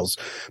ticket sales.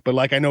 But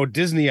like I know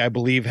Disney, I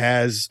believe,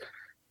 has,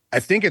 I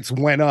think it's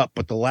went up,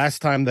 but the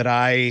last time that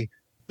I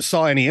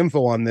saw any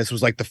info on this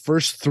was like the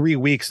first 3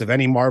 weeks of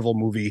any Marvel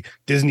movie,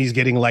 Disney's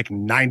getting like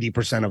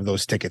 90% of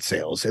those ticket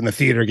sales and the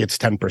theater gets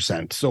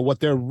 10%. So what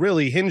they're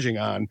really hinging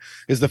on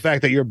is the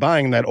fact that you're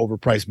buying that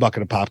overpriced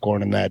bucket of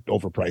popcorn and that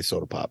overpriced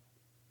soda pop.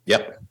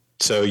 Yep.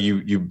 So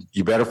you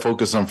better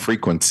focus on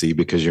frequency,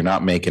 because you're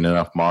not making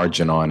enough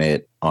margin on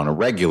it on a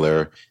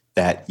regular,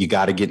 that you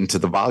got to get into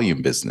the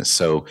volume business.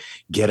 So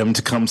get them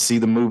to come see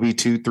the movie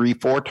 2, 3,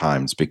 4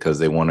 times because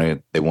they want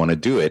to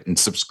do it. And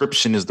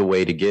subscription is the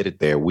way to get it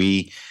there.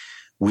 We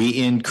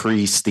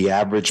increase the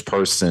average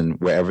person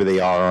wherever they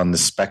are on the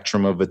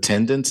spectrum of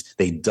attendance.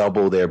 They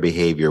double their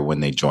behavior when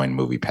they join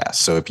MoviePass.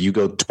 So if you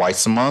go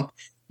twice a month,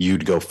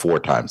 you'd go 4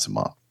 times a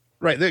month.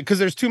 Right, because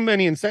there's too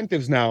many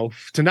incentives now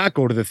to not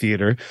go to the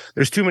theater.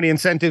 There's too many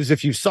incentives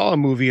if you saw a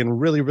movie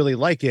and really, really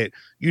like it,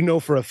 you know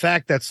for a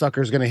fact that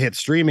sucker's going to hit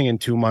streaming in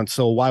 2 months,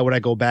 so why would I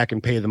go back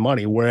and pay the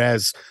money?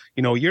 Whereas,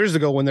 you know, years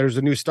ago when there's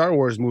a new Star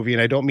Wars movie,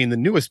 and I don't mean the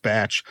newest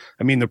batch,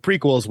 I mean the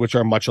prequels, which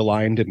are much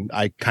aligned and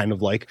I kind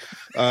of like,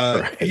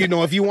 you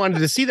know, if you wanted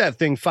to see that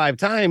thing 5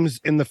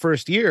 times in the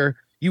first year,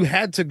 you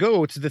had to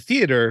go to the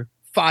theater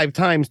 5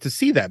 times to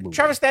see that movie.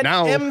 Travis, that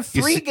now,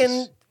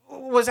 M3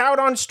 was out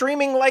on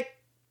streaming like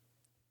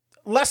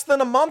less than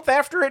a month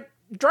after it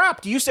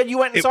dropped. You said you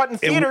went and saw it in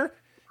theater,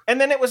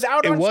 and then it was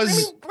out on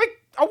streaming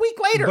like a week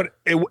later. But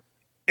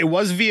it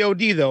was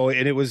VOD though,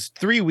 and it was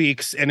 3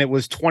 weeks, and it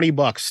was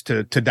 $20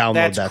 to download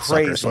That's that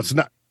crazy. sucker. So it's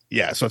not.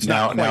 Yeah, so it's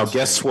now. Now,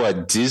 guess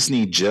what?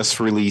 Disney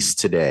just released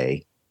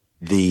today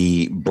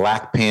the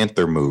Black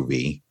Panther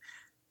movie.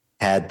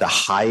 Had the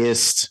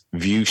highest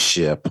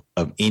viewership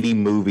of any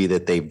movie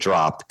that they've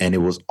dropped. And it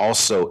was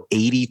also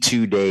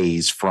 82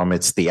 days from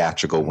its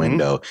theatrical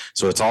window.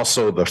 So it's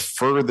also the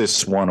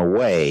furthest one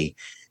away.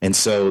 And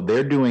so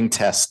they're doing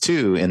tests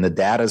too. And the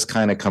data is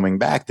kind of coming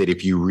back that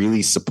if you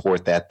really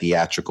support that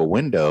theatrical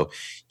window,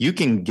 you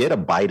can get a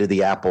bite of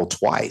the apple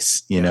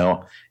twice. You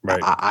know, right.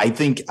 I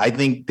think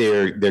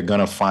they're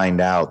going to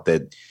find out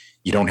that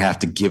you don't have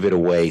to give it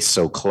away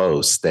so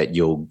close, that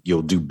you'll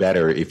do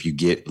better if you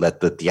let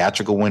the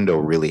theatrical window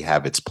really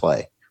have its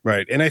play.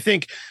 Right. And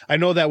I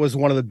know that was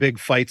one of the big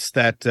fights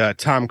that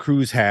Tom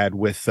Cruise had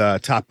with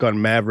Top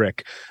Gun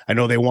Maverick. I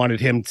know they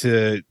wanted him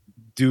to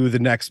do the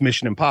next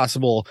Mission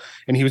Impossible,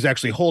 and he was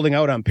actually holding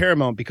out on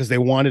Paramount because they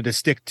wanted to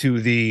stick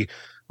to the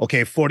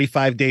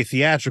 45-day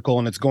theatrical,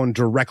 and it's going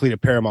directly to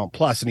Paramount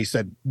Plus. And he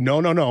said,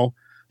 no.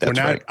 That's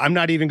right. I'm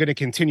not even going to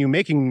continue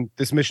making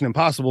this Mission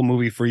Impossible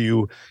movie for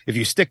you. If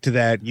you stick to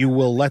that, you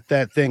will let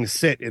that thing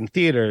sit in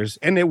theaters.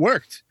 And it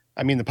worked.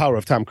 I mean, the power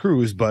of Tom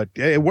Cruise, but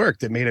it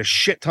worked. It made a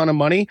shit ton of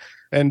money.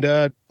 And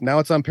now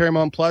it's on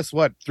Paramount Plus,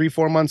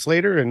 3-4 months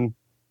later? And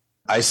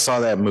I saw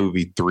that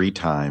movie 3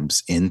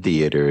 times in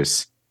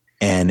theaters.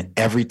 And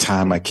every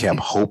time I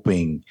kept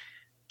hoping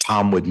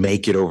Tom would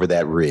make it over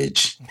that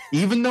ridge,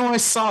 even though I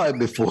saw it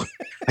before.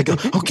 I go,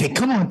 okay,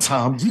 come on,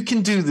 Tom, you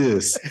can do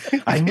this.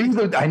 I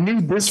knew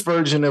this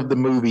version of the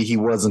movie he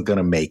wasn't going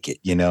to make it,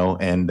 you know.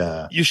 And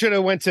you should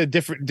have went to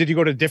different. Did you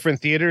go to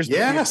different theaters?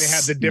 Yes, they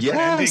had the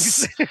different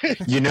endings.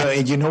 You know,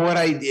 and you know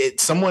what?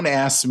 Someone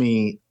asked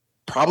me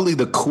probably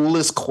the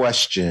coolest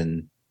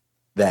question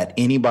that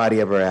anybody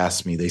ever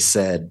asked me. They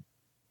said,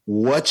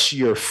 "What's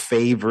your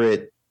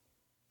favorite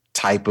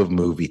type of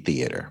movie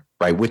theater?"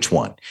 Right? Which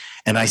one?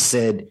 And I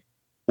said,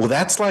 well,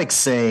 that's like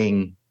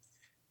saying,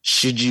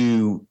 should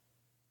you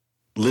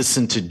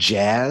listen to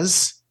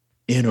jazz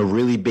in a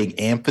really big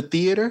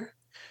amphitheater?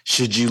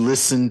 Should you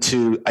listen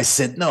to, I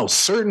said, no,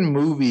 certain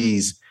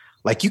movies,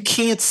 like you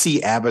can't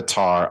see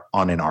Avatar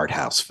on an art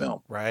house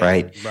film,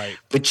 right?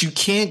 But you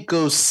can't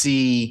go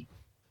see,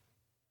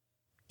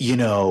 you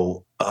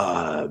know,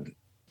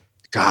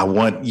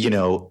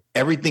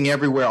 Everything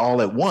Everywhere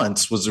All at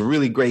Once was a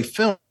really great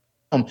film.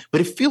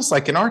 But it feels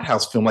like an art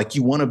house film, like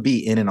you want to be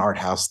in an art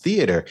house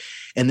theater.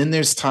 And then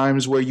there's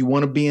times where you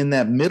want to be in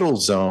that middle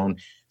zone.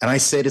 And I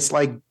said, it's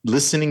like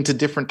listening to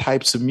different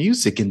types of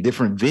music in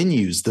different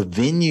venues. The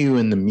venue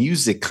and the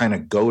music kind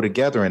of go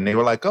together. And they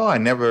were like, oh, I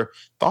never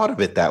thought of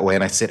it that way.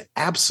 And I said,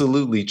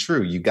 absolutely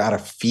true. You got to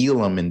feel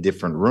them in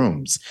different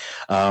rooms.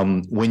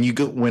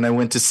 When I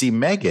went to see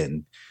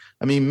Megan,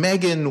 I mean,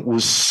 Megan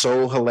was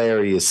so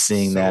hilarious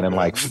seeing that and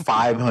like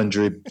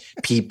 500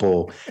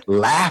 people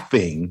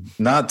laughing.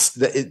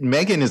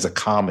 Megan is a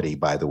comedy,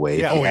 by the way.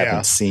 If you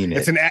haven't seen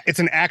it, it's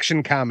an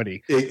action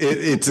comedy.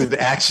 It's an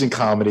action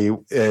comedy,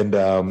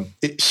 and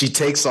she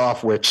takes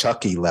off where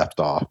Chucky left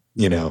off.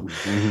 You know,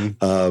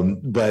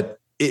 but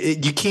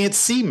you can't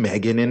see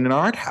Megan in an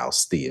art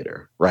house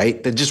theater,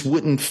 right? That just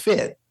wouldn't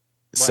fit.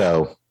 Wow.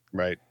 So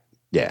right.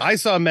 Yeah. I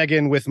saw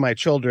Megan with my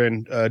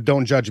children.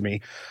 Don't judge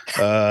me.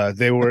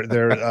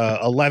 They're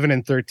 11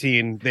 and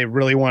 13. They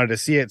really wanted to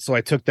see it, so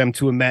I took them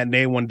to a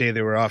matinee one day.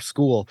 They were off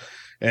school,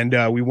 and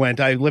we went.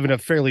 I live in a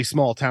fairly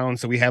small town,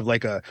 so we have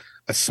like a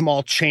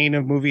small chain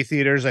of movie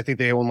theaters. I think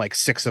they own like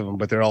 6 of them,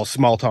 but they're all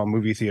small town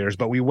movie theaters.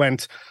 But we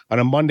went on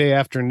a Monday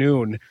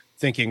afternoon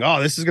thinking,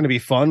 oh, this is going to be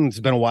fun.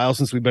 It's been a while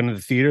since we've been to the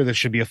theater. This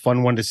should be a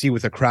fun one to see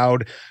with a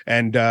crowd.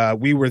 And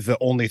we were the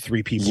only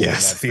 3 people in that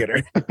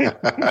theater.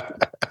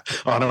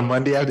 On a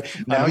Monday.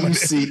 Now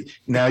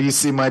you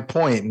see my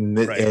point.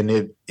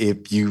 And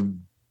if you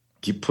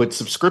put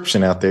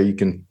subscription out there, you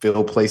can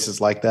fill places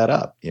like that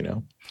up, you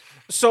know?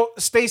 So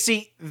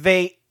Stacy,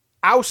 they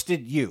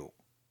ousted you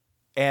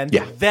and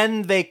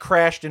then they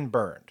crashed and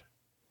burned.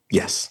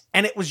 Yes.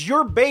 And it was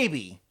your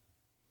baby.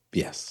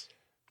 Yes.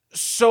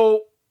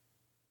 So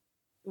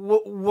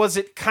was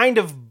it kind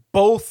of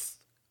both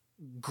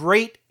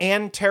great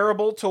and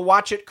terrible to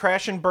watch it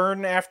crash and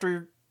burn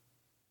after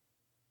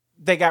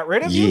they got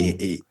rid of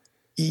you?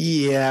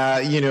 Yeah,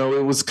 you know,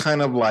 it was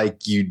kind of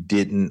like you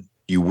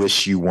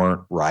wish you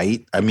weren't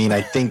right. I mean,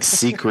 I think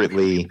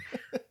secretly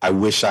I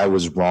wish I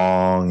was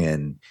wrong,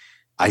 and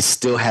I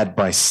still had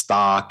my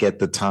stock at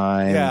the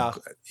time. Yeah.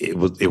 It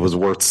was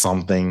worth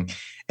something.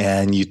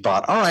 And you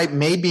thought, all right,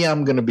 maybe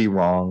I'm going to be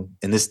wrong,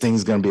 and this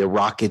thing's going to be a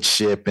rocket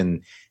ship,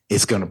 and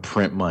it's going to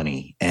print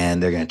money,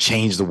 and they're going to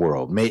change the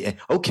world.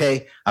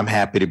 Okay, I'm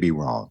happy to be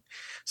wrong.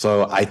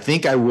 So I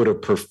think I would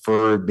have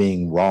preferred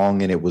being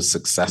wrong and it was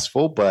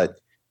successful, but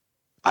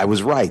I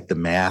was right. The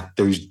math,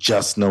 there's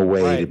just no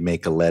way to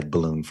make a lead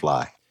balloon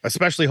fly.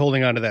 Especially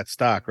holding on to that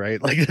stock,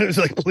 right? Like, it was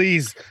like,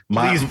 please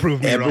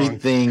prove me wrong.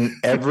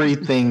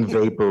 Everything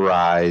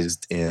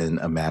vaporized in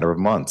a matter of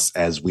months,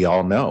 as we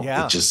all know.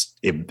 Yeah.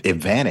 It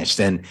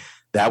vanished. And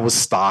that was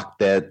stock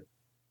that,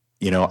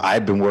 you know,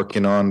 I've been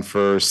working on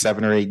for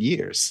 7 or 8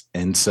 years.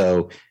 And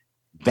so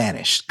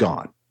vanished,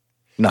 gone,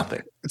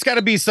 nothing. It's got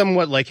to be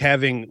somewhat like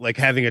having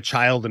a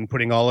child and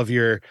putting all of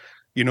your,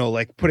 you know,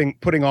 like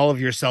putting all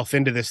of yourself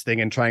into this thing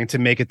and trying to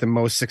make it the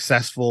most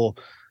successful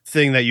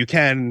thing that you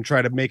can and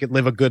try to make it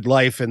live a good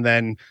life. And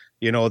then,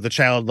 you know, the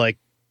child like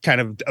kind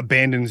of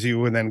abandons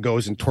you and then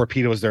goes and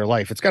torpedoes their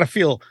life. It's got to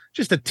feel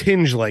just a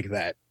tinge like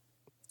that.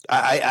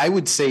 I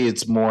would say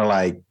it's more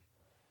like,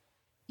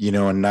 you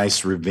know, a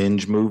nice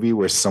revenge movie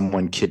where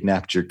someone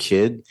kidnapped your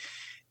kid,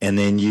 and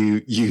then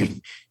you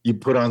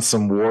put on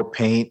some war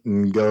paint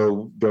and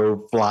go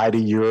fly to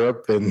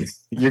Europe, and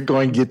you're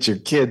going to get your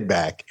kid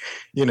back.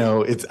 You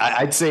know,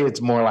 I'd say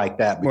it's more like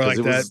that,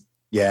 because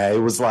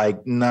it was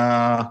like,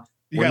 nah,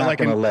 we're not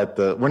going to let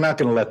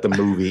the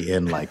movie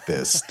end like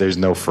this. There's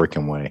no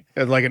freaking way.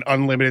 Like an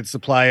unlimited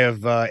supply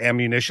of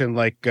ammunition,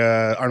 like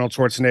Arnold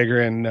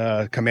Schwarzenegger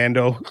and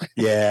Commando.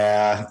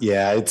 Yeah.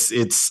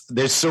 It's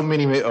there's so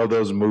many of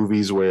those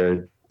movies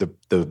where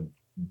the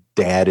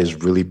dad is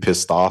really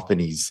pissed off, and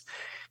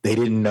they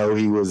didn't know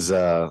he was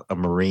a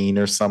Marine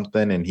or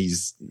something, and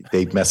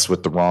they messed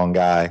with the wrong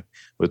guy,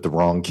 with the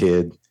wrong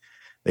kid.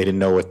 They didn't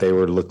know what they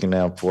were looking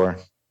out for.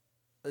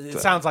 It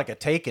sounds like a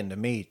Taken to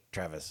me,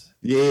 Travis.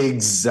 Yeah,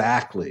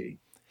 exactly.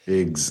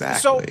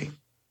 So,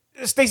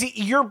 Stacy,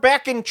 you're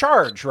back in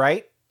charge,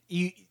 right?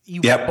 You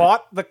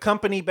bought the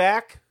company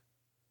back?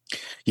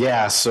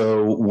 Yeah,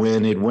 so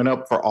when it went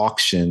up for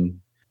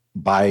auction,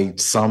 by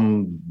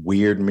some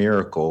weird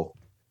miracle,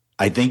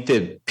 I think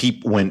that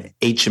when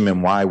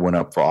HMNY went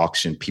up for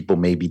auction, people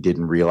maybe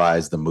didn't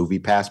realize the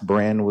MoviePass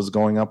brand was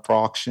going up for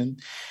auction,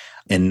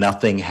 and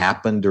nothing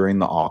happened during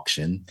the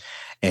auction.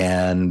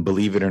 And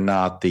believe it or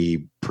not,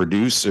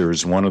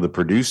 one of the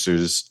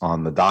producers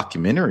on the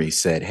documentary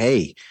said,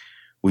 hey,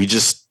 we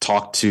just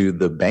talked to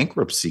the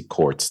bankruptcy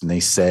courts, and they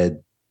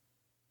said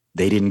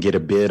they didn't get a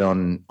bid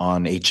on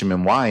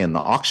HMNY in the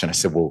auction. I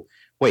said, well,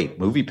 wait,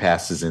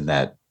 MoviePass is in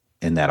that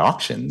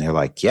auction. They're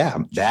like, yeah,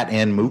 that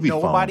and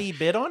MoviePhone. Nobody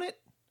bid on it?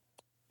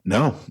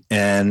 No.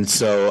 And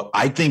so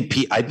I think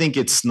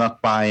it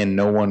snuck by and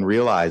no one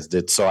realized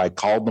it. So I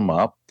called them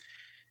up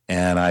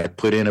and I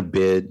put in a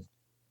bid,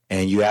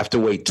 and you have to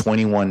wait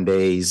 21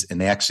 days, and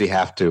they actually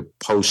have to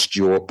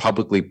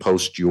publicly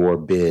post your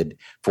bid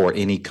for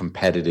any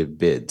competitive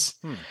bids.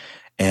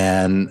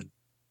 And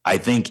I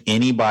think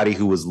anybody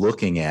who was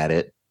looking at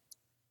it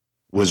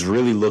was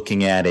really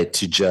looking at it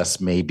to just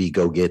maybe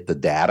go get the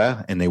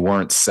data, and they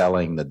weren't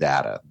selling the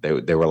data.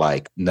 They were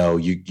like, no,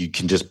 you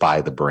can just buy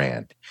the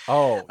brand.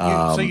 Oh,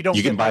 so you don't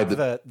get buy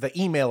the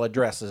email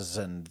addresses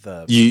and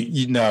the...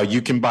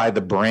 You can buy the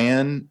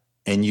brand,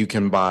 and you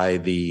can buy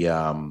the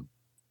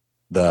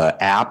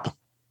app,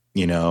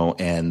 you know,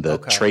 and the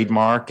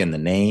trademark and the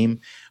name,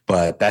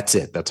 but that's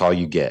it. That's all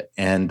you get.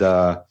 And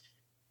to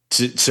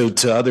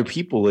other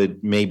people,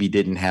 it maybe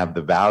didn't have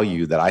the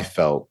value that I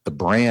felt the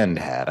brand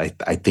had.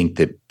 I think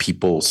that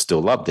people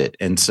still loved it.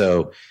 And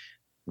so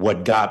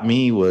what got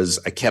me was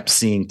I kept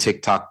seeing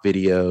TikTok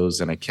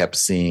videos, and I kept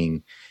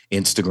seeing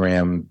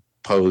Instagram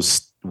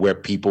posts where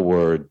people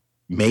were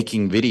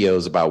making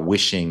videos about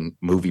wishing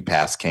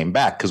MoviePass came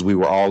back, because we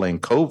were all in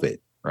COVID,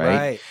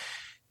 right?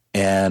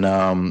 And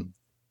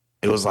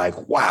it was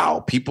like,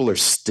 wow, people are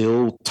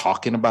still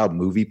talking about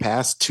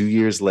MoviePass 2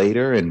 years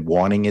later and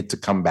wanting it to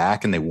come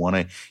back, and they want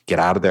to get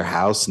out of their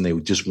house and they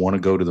just want to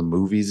go to the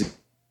movies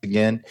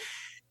again.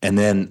 And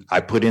then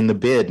I put in the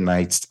bid and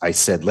I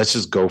said, let's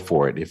just go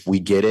for it. If we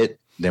get it,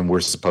 then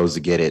we're supposed to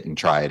get it and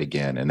try it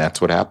again. And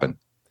that's what happened.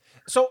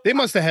 So they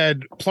must have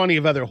had plenty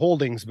of other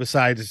holdings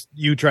besides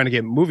you trying to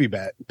get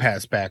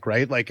MoviePass back,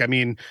 right? Like, I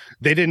mean,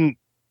 they didn't,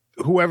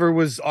 whoever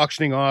was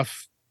auctioning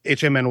off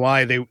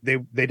HMNY,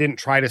 they didn't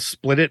try to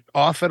split it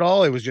off at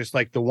all. It was just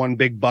like the one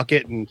big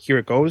bucket and here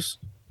it goes.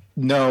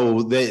 No,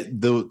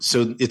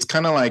 so it's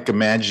kind of like,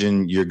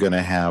 imagine you're going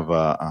to have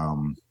a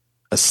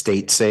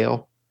estate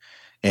sale,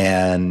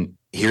 and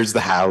here's the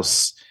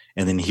house,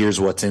 and then here's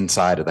what's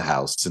inside of the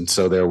house. And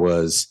so there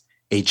was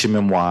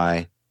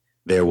HMNY,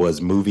 there was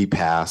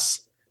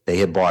MoviePass, they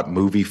had bought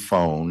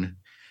MoviePhone,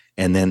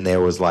 and then there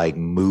was like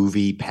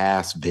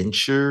MoviePass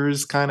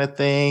Ventures kind of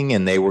thing,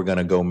 and they were going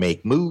to go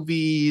make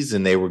movies,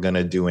 and they were going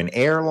to do an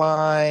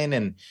airline.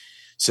 And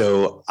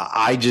so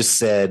I just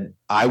said,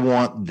 I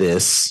want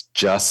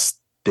just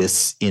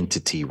this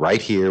entity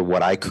right here,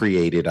 what I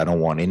created. I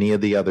don't want any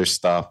of the other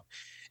stuff.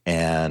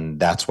 And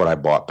that's what I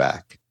bought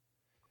back.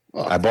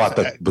 Well, I bought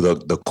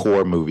the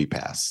core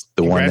MoviePass.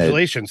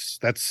 Congratulations.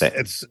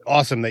 It's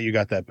awesome that you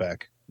got that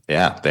back.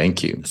 Yeah,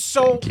 thank you.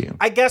 So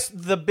I guess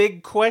the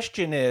big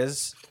question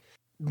is,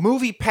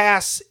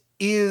 MoviePass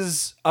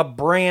is a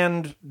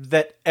brand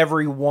that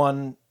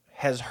everyone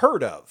has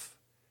heard of.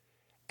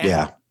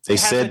 Yeah, they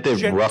said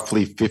that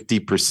roughly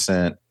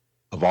 50%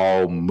 of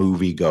all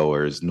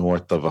moviegoers,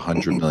 north of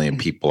 100 million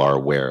people, are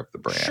aware of the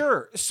brand.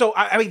 Sure. So,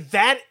 I mean,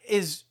 that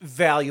is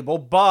valuable,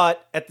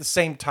 but at the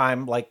same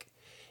time, like,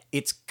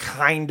 it's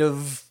kind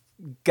of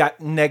got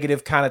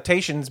negative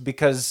connotations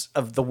because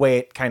of the way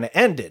it kind of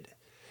ended.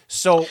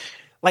 So,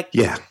 like,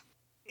 yeah,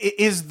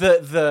 is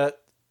the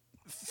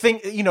thing,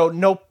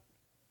 no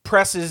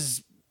press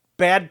is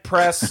bad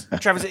press,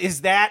 Travis,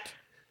 is that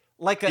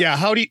like a... Yeah,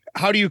 how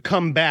do you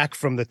come back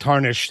from the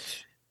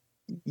tarnished...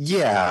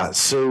 Yeah,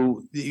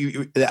 so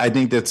I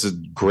think that's a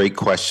great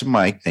question,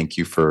 Mike. Thank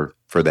you for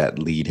that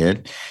lead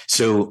in.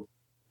 So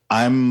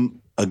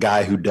I'm a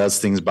guy who does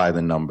things by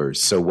the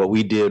numbers. So what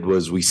we did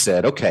was we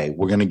said, okay,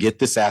 we're going to get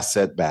this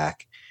asset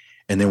back,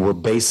 and then we're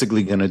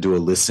basically going to do a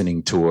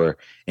listening tour.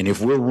 And if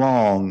we're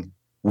wrong,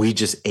 we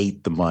just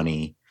ate the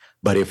money.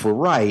 But if we're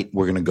right,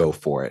 we're going to go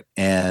for it.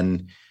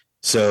 And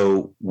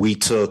so we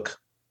took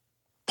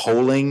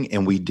polling,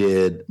 and we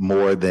did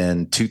more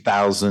than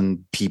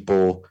 2,000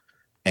 people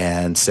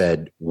and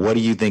said, what do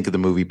you think of the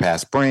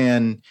MoviePass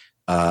brand?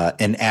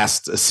 And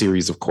asked a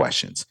series of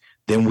questions.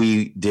 Then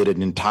we did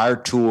an entire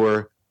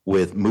tour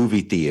with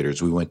movie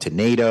theaters. We went to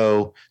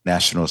NATO,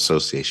 National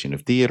Association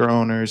of Theater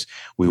Owners.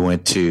 We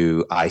went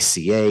to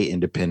ICA,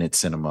 Independent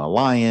Cinema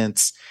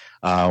Alliance.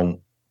 And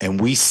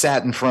we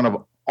sat in front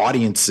of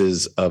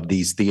audiences of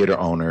these theater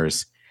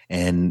owners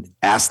and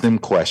asked them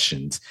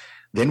questions.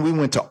 Then we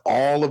went to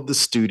all of the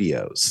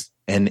studios,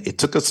 and it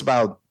took us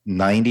about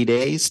 90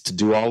 days to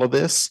do all of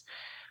this.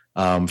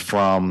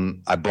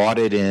 I bought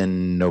it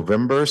in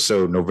November.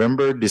 So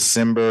November,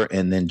 December,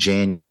 and then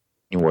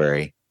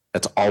January.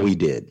 That's all we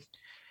did.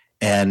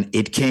 And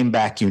it came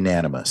back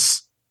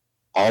unanimous.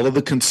 All of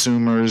the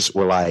consumers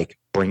were like,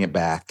 bring it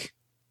back.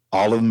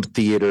 All of the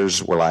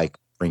theaters were like,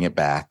 bring it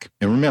back.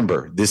 And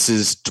remember, this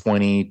is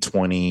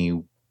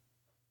 2020,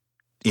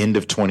 end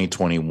of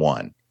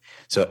 2021.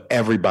 So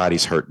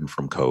everybody's hurting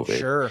from COVID.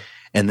 Sure.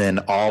 And then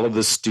all of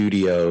the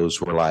studios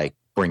were like,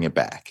 bring it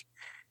back.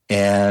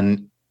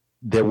 And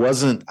there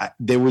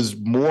was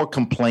more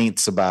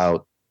complaints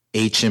about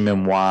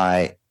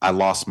HMNY. I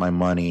lost my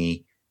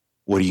money.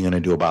 What are you going to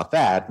do about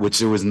that? Which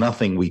there was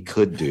nothing we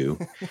could do.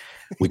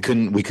 We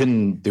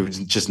couldn't, there was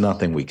just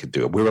nothing we could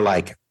do. We were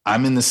like,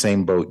 I'm in the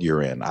same boat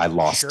you're in. I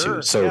lost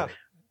too. So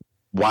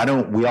why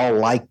don't we all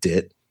liked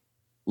it?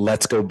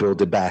 Let's go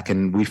build it back.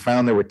 And we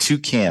found there were two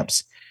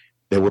camps.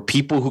 There were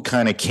people who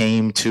kind of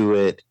came to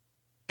it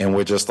and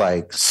were just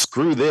like,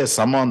 screw this.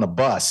 I'm on the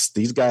bus.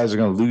 These guys are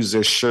going to lose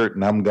their shirt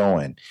and I'm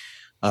going.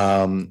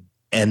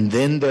 And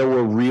then there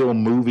were real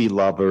movie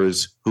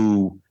lovers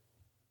who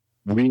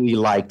really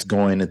liked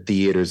going to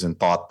theaters and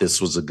thought this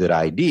was a good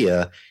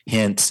idea.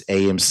 Hence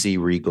AMC,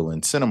 Regal,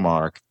 and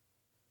Cinemark,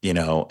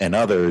 and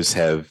others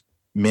have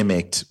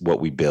mimicked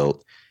what we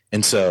built.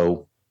 And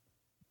so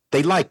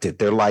they liked it.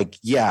 They're like,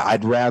 yeah,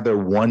 I'd rather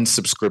one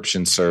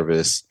subscription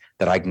service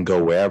that I can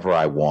go wherever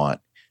I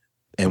want.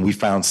 And we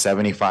found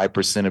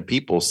 75% of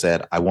people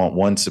said, I want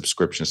one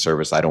subscription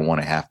service. I don't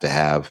want to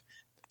have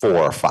 4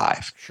 or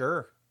 5.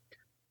 Sure.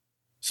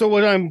 So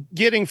what I'm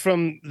getting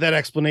from that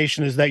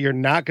explanation is that you're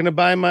not going to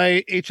buy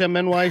my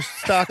HMNY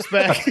stocks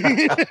back.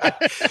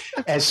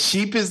 As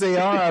cheap as they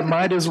are, I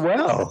might as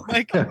well.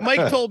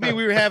 Mike told me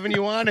we were having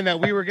you on and that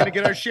we were going to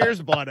get our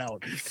shares bought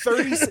out.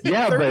 30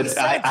 but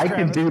I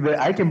can do that.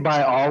 I can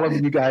buy all of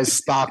you guys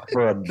stock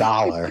for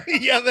 $1.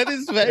 Yeah, that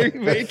is very,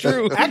 very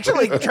true.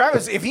 Actually,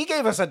 Travis, if he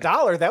gave us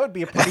 $1, that would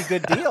be a pretty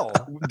good deal.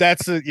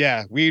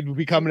 We'd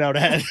be coming out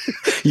ahead.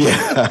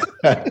 Yeah.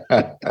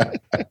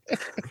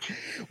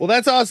 Well,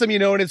 that's awesome,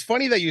 and it's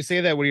funny that you say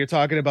that when you're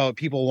talking about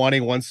people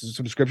wanting one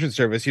subscription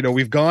service.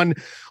 We've gone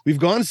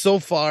so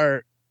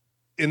far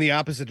in the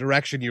opposite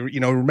direction.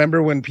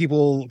 Remember when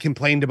people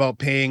complained about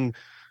paying,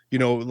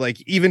 like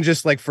even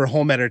just like for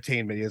home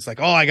entertainment, it's like,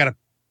 oh, I gotta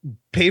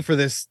pay for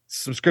this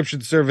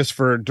subscription service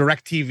for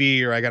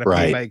DirecTV, or I gotta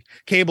pay my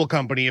cable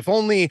company. If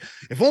only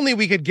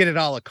we could get it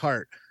a la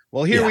carte.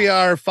 Well, here we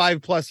are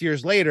 5+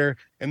 years later,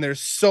 and there's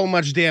so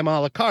much damn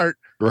a la carte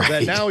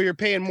that now you're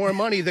paying more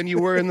money than you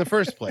were in the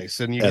first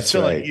place. And you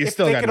still got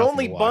they could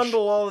only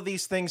bundle all of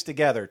these things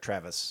together,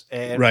 Travis,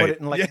 and put it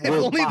in like if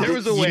only there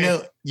was a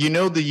way.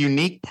 The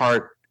unique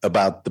part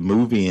about the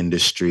movie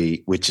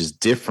industry, which is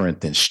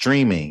different than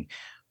streaming,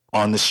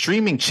 on the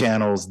streaming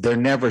channels, they're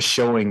never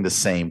showing the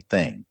same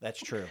thing. That's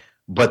true.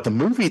 But the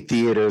movie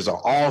theaters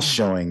are all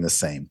showing the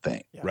same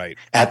thing, right,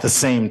 at the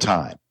same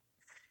time.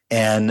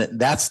 And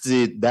that's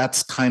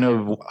kind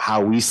of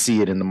how we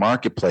see it in the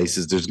marketplace.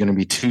 Is there's going to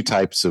be two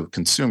types of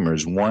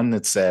consumers. One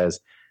that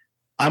says,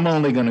 I'm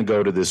only going to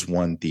go to this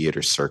one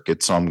theater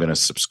circuit, so I'm going to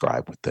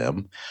subscribe with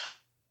them.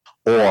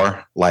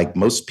 Or like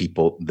most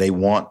people, they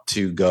want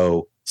to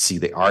go see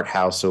the art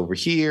house over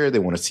here. They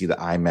want to see the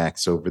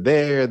IMAX over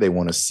there. They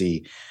want to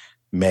see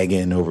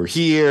Megan over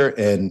here.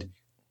 And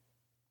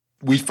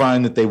we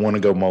find that they want to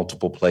go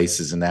multiple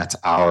places, and that's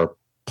our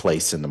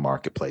place in the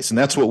marketplace. And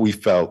that's what we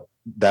felt.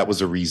 That was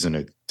a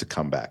reason to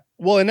come back.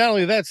 Well, and not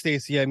only that,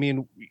 Stacey, I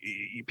mean,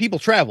 people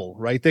travel,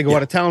 right? They go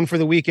out of town for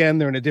the weekend.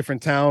 They're in a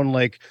different town.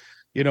 Like,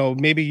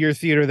 maybe your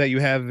theater that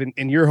you have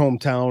in your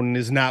hometown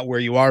is not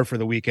where you are for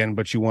the weekend,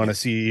 but you want to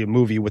see a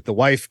movie with the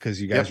wife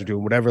because you guys are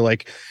doing whatever.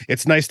 Like,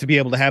 it's nice to be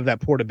able to have that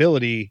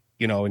portability,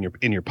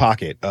 in your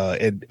pocket.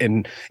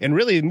 And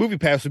really, Movie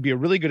Pass would be a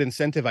really good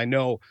incentive. I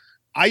know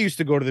I used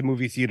to go to the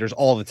movie theaters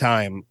all the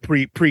time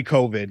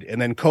pre-COVID, and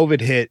then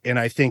COVID hit, and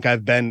I think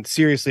I've been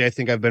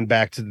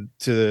back to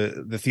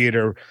the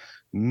theater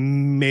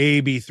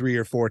maybe 3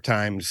 or 4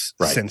 times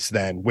since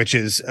then, which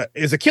is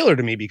a killer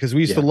to me, because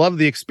we used to love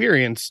the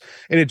experience,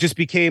 and it just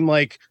became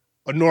like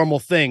a normal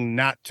thing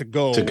not to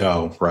go to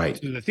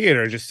the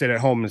theater, just sit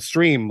at home and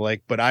stream.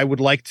 But I would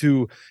like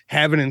to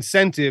have an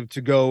incentive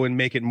to go and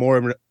make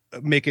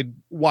it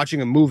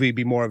watching a movie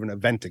be more of an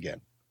event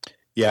again.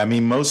 Yeah, I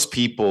mean, most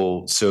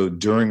people, so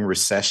during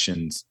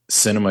recessions,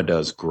 cinema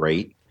does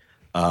great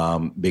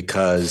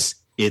because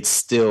it's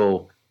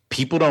still,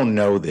 people don't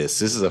know this.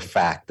 This is a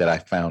fact that I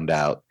found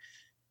out.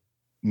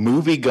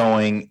 Movie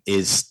going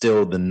is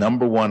still the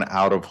 #1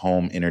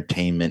 out-of-home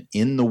entertainment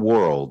in the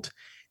world.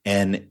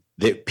 And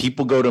that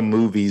people go to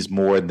movies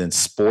more than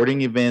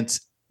sporting events,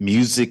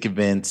 music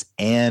events,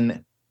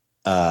 and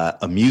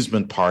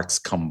amusement parks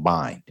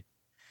combined.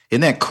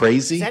 Isn't that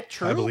crazy? Is that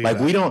true? Like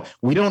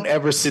we don't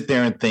ever sit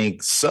there and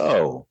think,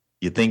 so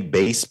you think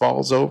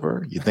baseball's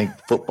over? You think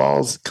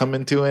football's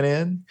coming to an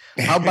end?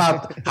 How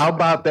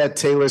about that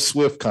Taylor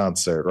Swift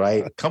concert,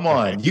 right? Come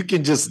on. You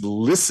can just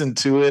listen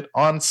to it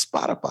on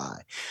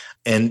Spotify.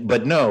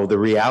 But no, the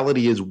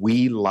reality is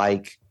we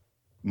like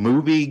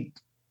movie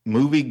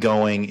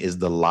going is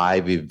the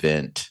live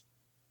event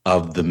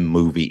of the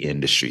movie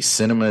industry.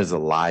 Cinema is a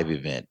live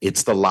event.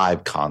 It's the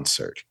live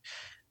concert.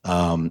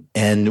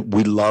 And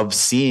we love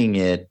seeing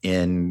it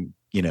in,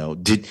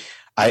 the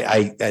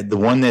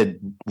one that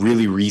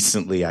really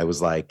recently I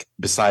was like,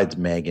 besides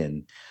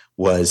Megan,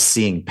 was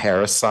seeing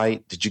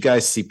Parasite. Did you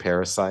guys see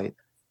Parasite?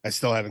 I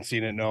still haven't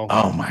seen it. No.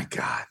 Oh my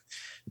God.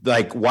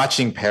 Like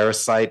watching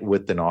Parasite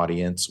with an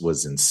audience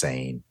was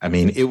insane. I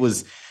mean,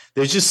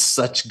 there's just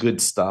such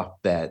good stuff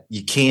that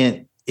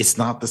it's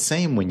not the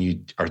same when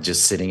you are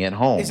just sitting at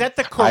home. Is that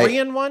the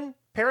Korean one?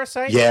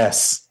 Parasite?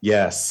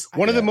 Yes.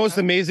 One of the most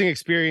amazing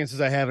experiences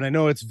I have, and I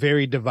know it's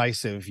very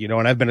divisive,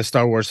 and I've been a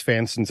Star Wars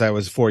fan since I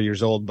was 4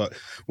 years old, but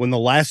when The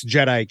Last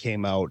Jedi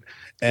came out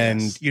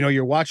and,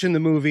 you're watching the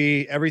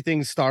movie,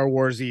 everything's Star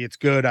Wars-y, it's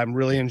good, I'm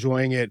really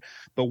enjoying it,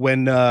 but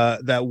when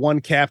that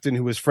one captain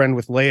who was friend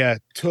with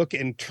Leia took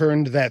and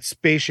turned that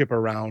spaceship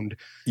around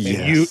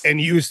and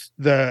used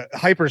the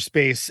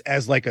hyperspace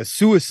as like a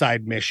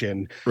suicide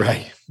mission,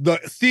 right? The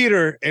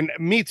theater, and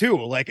me too,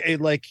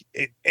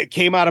 it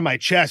came out of my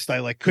chest.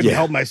 I couldn't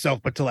help myself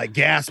but to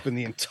gasp, and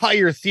the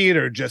entire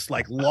theater just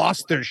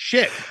lost their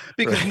shit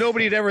because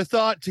nobody had ever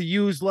thought to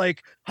use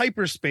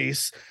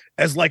hyperspace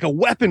as a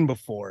weapon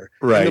before.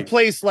 Right. And the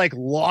place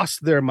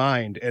lost their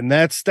mind, and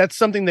that's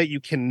something that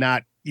you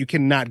cannot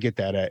get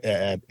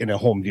that in a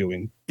home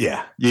viewing.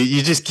 Yeah,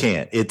 you just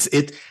can't.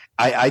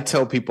 I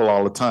tell people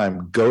all the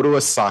time, go to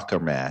a soccer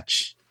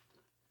match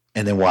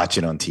and then watch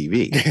it on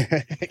TV.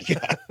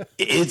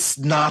 It's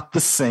not the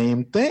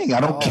same thing.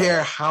 I don't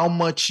care how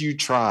much you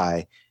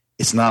try.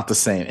 It's not the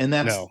same. And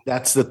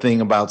that's the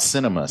thing about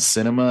cinema.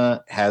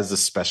 Cinema has a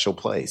special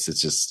place. It's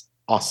just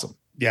awesome.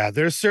 Yeah,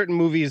 there's certain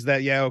movies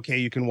that,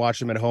 you can watch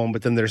them at home,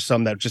 but then there's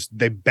some that just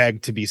they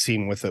beg to be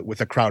seen with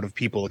a crowd of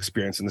people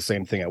experiencing the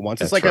same thing at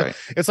once. It's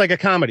it's like a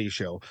comedy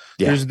show.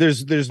 Yeah.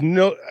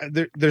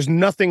 There's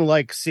nothing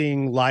like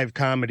seeing live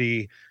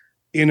comedy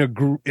in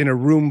a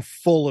room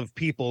full of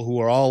people who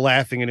are all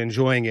laughing and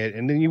enjoying it,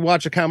 and then you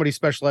watch a comedy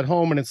special at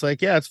home and it's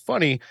like, yeah, it's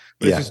funny,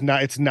 but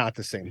it's not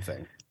the same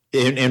thing.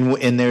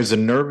 And there's a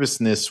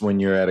nervousness when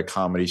you're at a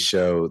comedy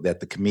show that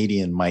the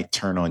comedian might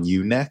turn on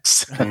you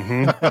next.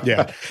 Mm-hmm.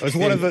 Yeah, it was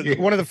one of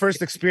the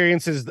first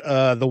experiences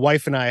the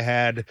wife and I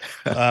had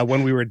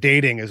when we were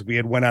dating, is we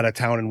had went out of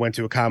town and went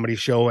to a comedy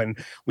show, and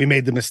we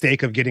made the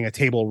mistake of getting a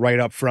table right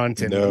up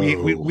front, and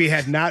we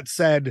had not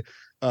said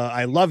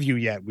I love you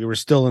yet. We were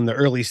still in the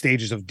early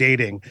stages of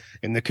dating,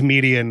 and the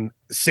comedian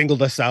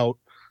singled us out,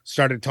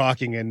 started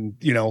talking, and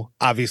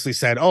obviously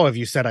said, "Oh, have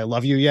you said I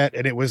love you yet?"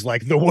 And it was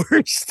like the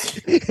worst.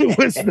 It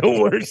was the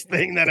worst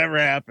thing that ever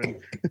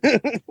happened.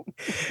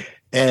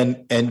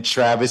 And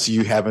Travis,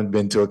 you haven't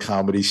been to a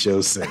comedy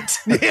show since.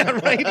 Yeah,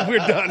 right. We're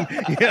done.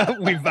 Yeah,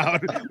 we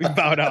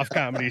bowed off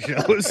comedy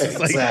shows. It's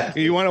exactly. Like,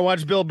 you want to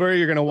watch Bill Burr,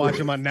 you're going to watch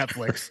him on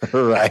Netflix.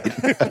 Right.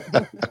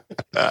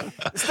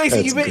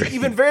 Stacey,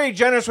 you've been very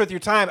generous with your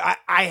time.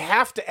 I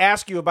have to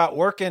ask you about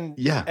working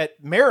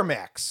at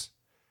Miramax.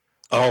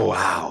 Oh,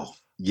 wow.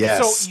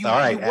 Yes. So all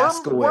right. You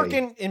were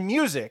working in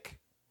music,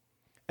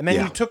 and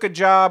then you took a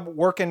job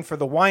working for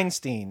the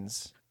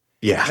Weinsteins.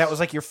 Yeah. And that was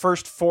like your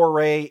first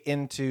foray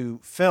into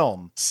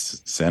film.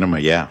 Cinema,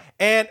 yeah.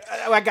 And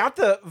I got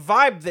the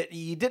vibe that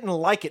you didn't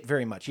like it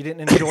very much. You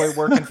didn't enjoy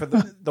working for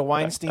the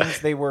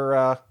Weinsteins. They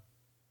were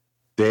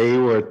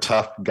a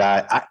tough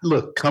guy.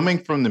 Look,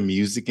 coming from the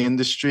music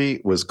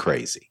industry was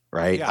crazy,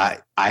 right? Yeah.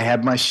 I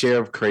had my share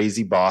of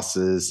crazy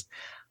bosses,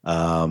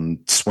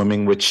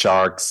 Swimming with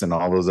Sharks and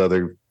all those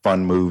other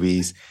fun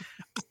movies.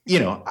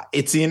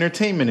 It's the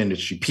entertainment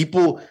industry.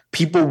 People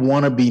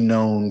want to be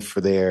known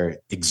for their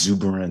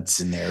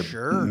exuberance and their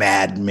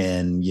Mad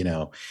Men,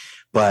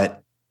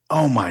 but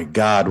oh my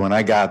God, when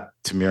I got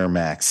to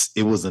Miramax,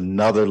 it was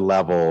another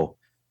level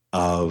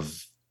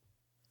of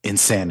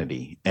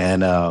insanity.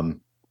 And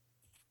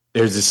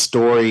there's a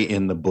story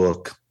in the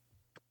book.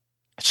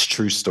 It's a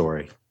true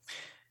story.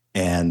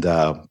 And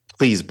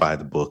please buy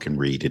the book and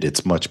read it.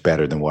 It's much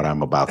better than what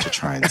I'm about to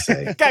try and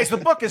say. Guys, the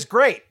book is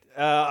great.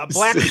 A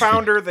Black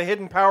Founder, The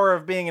Hidden Power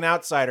of Being an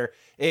Outsider.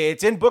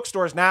 It's in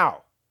bookstores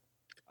now.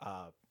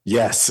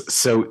 Yes.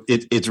 So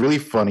it's really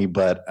funny,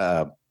 but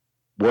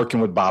working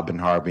with Bob and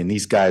Harvey, and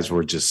these guys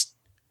were just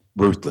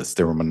ruthless.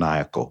 They were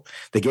maniacal.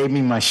 They gave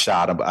me my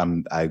shot.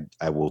 I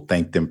will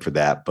thank them for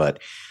that.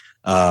 But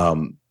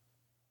and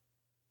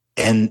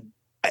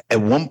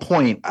at one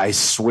point, I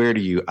swear to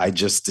you, I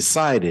just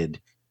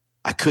decided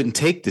I couldn't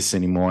take this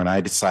anymore, and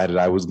I decided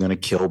I was going to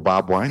kill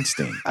Bob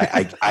Weinstein.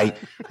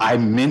 I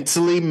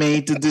mentally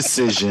made the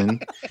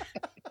decision,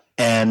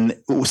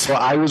 and so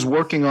I was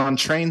working on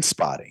Train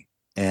Spotting,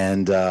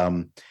 and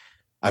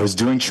I was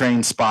doing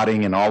Train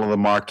Spotting and all of the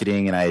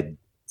marketing, and I had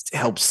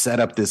helped set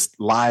up this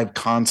live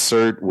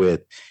concert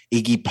with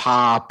Iggy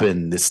Pop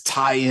and this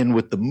tie-in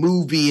with the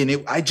movie,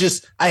 and I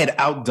had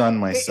outdone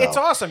myself. It's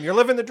awesome. You're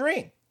living the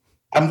dream.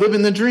 I'm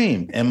living the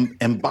dream,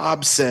 and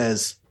Bob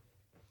says,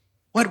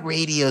 "What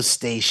radio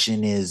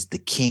station is the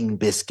King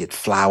Biscuit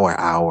Flower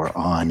Hour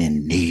on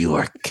in New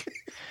York?"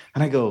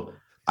 And I go,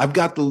 "I've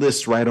got the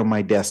list right on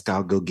my desk.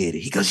 I'll go get it."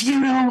 He goes, "You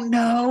don't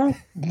know?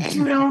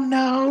 You don't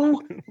know?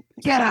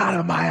 Get out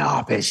of my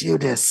office. You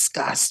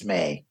disgust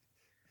me."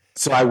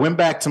 So I went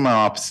back to my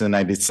office and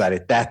I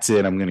decided, that's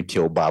it. I'm going to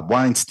kill Bob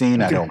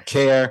Weinstein. I don't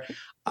care.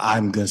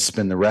 I'm going to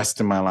spend the rest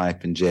of my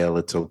life in jail.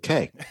 It's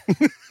okay.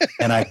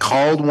 And I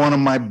called one of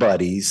my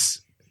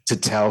buddies to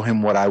tell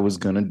him what I was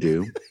going to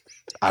do.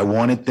 I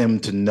wanted them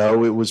to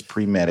know it was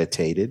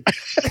premeditated.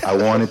 I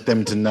wanted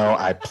them to know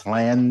I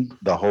planned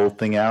the whole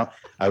thing out.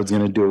 I was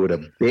going to do it with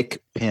a big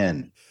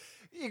pen.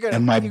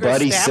 And my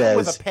buddy says,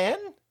 with a pen?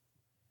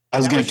 I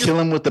was going to kill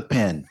him with a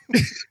pen.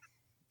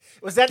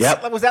 Was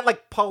that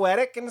like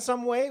poetic in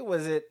some way?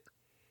 Was it?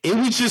 It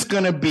was just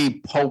going to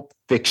be Pulp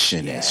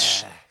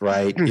Fiction-ish,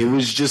 right? It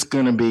was just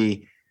going to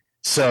be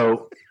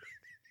so.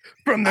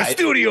 From the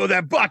studio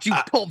that bought you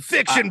Pulp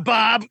Fiction,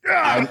 Bob.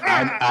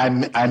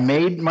 I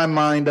made my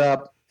mind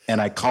up,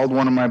 and I called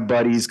one of my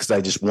buddies because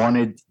I just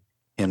wanted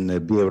him to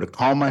be able to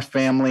call my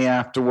family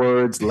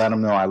afterwards, let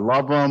them know I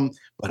love them,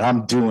 but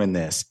I'm doing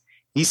this.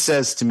 He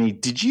says to me,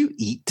 "Did you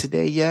eat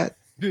today yet?"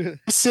 I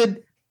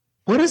said,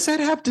 "What does that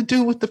have to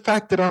do with the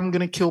fact that I'm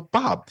going to kill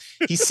Bob?"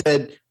 He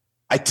said,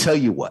 "I tell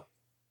you what,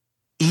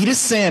 eat a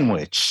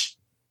sandwich,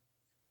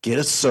 get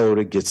a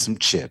soda, get some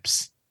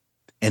chips.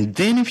 And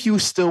then if you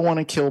still want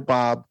to kill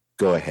Bob,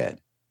 go ahead."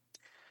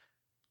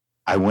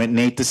 I went and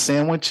ate the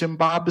sandwich, and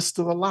Bob is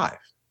still alive.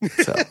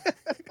 So.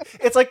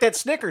 It's like that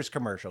Snickers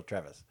commercial,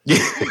 Travis.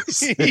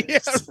 Yes. Yeah,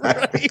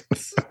 right.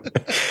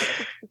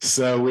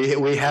 So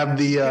we have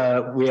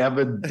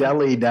a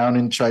deli down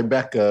in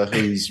Tribeca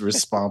who's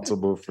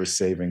responsible for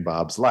saving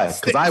Bob's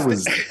life, because I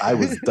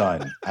was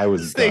done.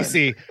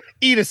 Stacey,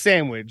 eat a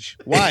sandwich.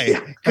 Why?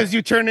 Because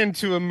you turn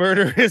into a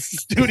murderous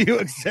studio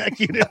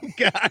executive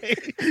guy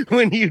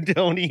when you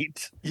don't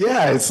eat.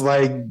 Yeah, it's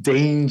like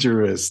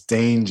dangerous.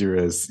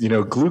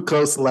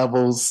 Glucose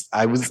levels.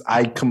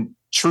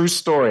 true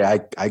story. I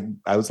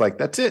was like,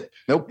 that's it.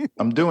 Nope,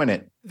 I'm doing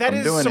it. That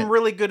is some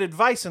really good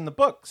advice in the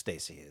book,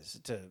 Stacy, is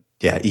to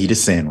eat a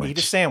sandwich. Eat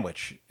a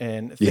sandwich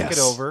and think it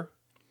over.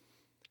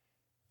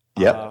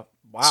 Yep. Wow.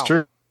 It's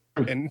true.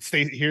 And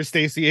here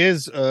Stacy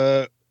is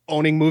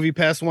owning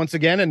MoviePass once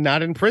again and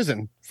not in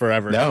prison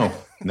forever. No.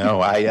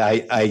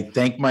 I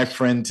thank my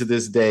friend to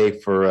this day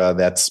for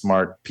that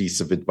smart piece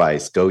of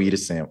advice. Go eat a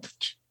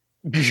sandwich.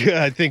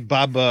 Yeah, I think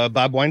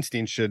Bob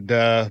Weinstein should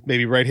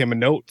maybe write him a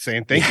note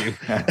saying thank you.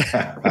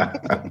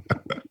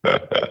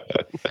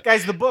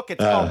 Guys, the book,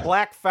 it's called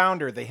Black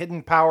Founder, The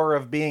Hidden Power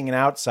of Being an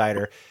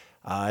Outsider.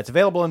 It's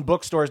available in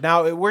bookstores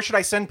now. Where should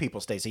I send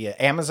people, Stacy?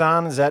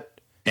 Amazon? Is that...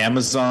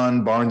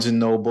 Amazon, Barnes and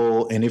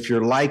Noble. And if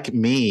you're like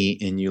me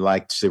and you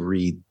like to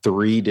read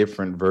 3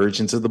 different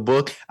versions of the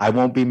book, I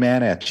won't be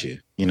mad at you.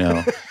 You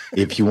know,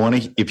 if you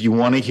want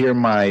to hear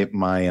my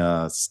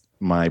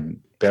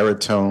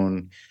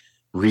baritone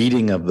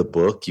reading of the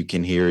book, you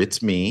can hear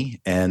it's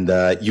me. And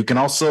you can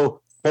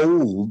also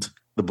hold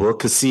the book,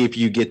 because see, if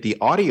you get the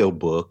audio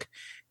book,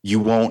 you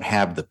won't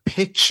have the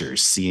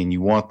pictures. See, and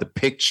you want the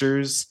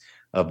pictures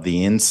of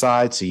the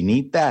inside, so you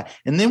need that.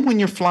 And then when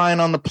you're flying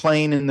on the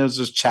plane and there's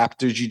those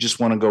chapters you just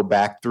want to go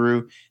back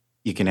through,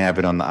 you can have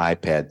it on the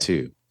iPad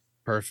too.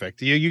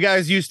 Perfect. You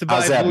guys used to buy.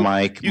 How's that,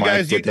 Mike?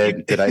 Mike,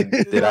 did I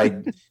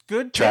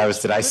good,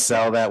 Travis? Did I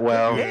sell that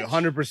well?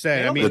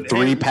 100%. I mean, the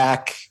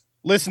 3-pack.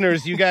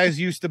 Listeners, you guys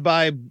used to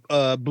buy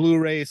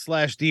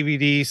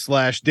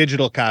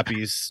Blu-ray/DVD/digital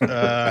copies.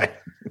 Buy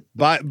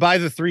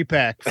the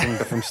 3-pack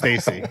from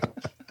Stacy.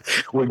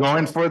 We're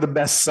going for the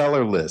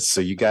bestseller list,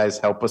 so you guys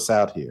help us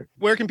out here.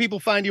 Where can people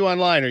find you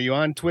online? Are you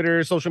on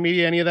Twitter, social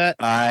media, any of that?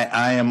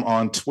 I am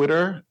on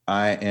Twitter.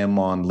 I am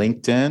on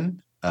LinkedIn.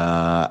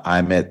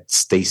 I'm at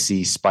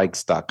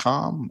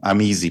stacyspikes.com.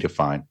 I'm easy to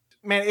find.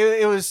 Man,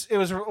 it was a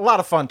lot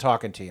of fun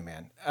talking to you,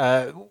 man.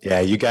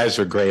 Yeah, you guys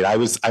are great. I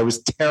was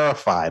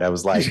terrified. I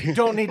was like, you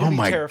don't need to be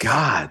terrified.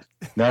 God.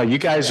 No, you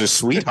guys are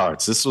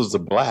sweethearts. This was a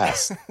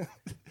blast.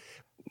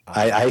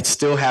 I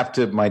still have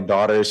to, my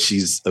daughter,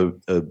 she's a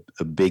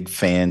big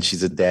fan.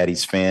 She's a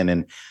daddy's fan.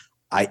 And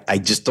I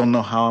just don't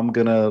know how I'm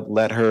going to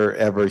let her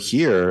ever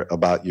hear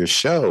about your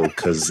show,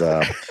 because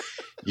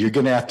you're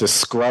going to have to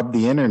scrub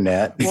the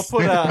internet. We'll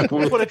put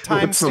a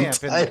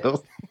timestamp in there.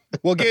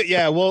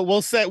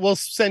 We'll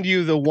send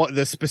you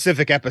the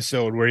specific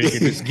episode where you can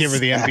just give her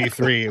the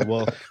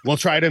MP3. We'll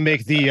try to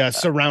make the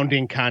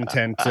surrounding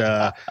content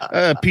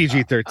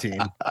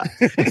PG-13.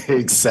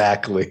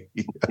 Exactly.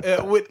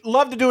 Would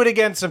love to do it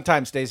again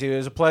sometime, Stacey. It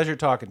was a pleasure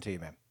talking to you,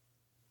 man.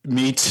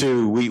 Me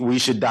too. We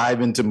should dive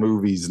into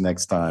movies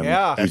next time.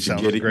 Yeah, we should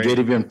get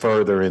even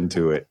further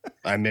into it.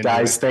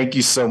 Guys, thank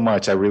you so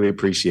much. I really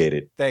appreciate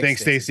it.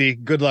 Thanks, Stacey.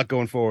 Good luck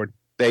going forward.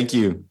 Thank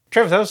you,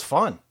 Travis. That was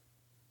fun.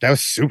 That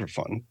was super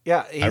fun.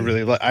 Yeah, I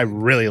really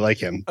like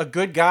him. A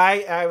good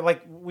guy.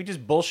 We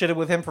just bullshitted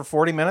with him for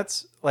 40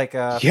 minutes.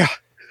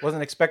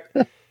 Wasn't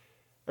expecting.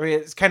 I mean,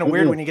 it's kind of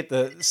weird when you get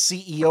the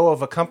CEO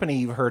of a company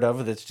you've heard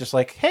of that's just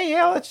like, hey,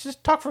 yeah, let's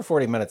just talk for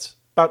 40 minutes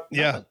about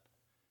nothing.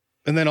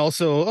 And then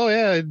also,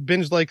 I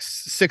binged like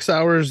 6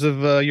 hours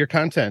of your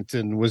content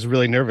and was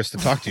really nervous to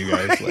talk to you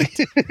guys.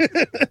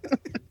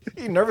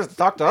 You nervous to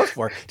talk to us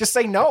for? Just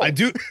say no. I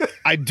do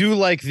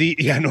like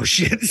no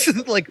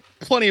shit. Like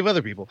plenty of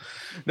other people.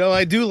 No,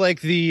 I do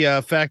like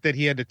the fact that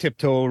he had to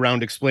tiptoe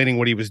around explaining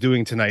what he was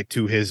doing tonight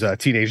to his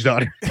teenage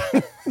daughter.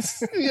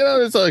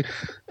 It's like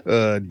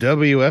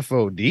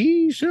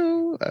WFOD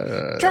show.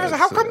 Travis,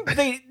 how come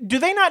they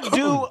not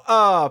do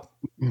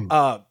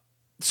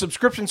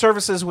subscription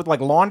services with like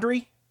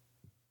laundry?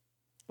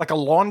 Like a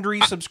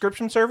laundry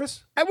subscription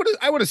service? I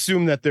would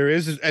assume that there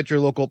is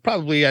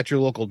probably at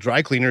your local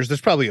dry cleaners. There's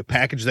probably a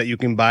package that you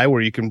can buy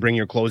where you can bring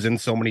your clothes in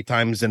so many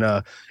times in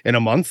a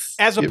month.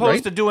 As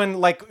opposed to doing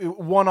like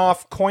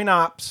one-off coin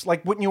ops.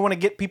 Like, wouldn't you want to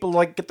get people to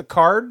like get the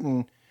card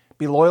and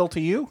be loyal to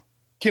you?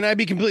 Can I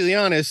be completely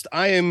honest?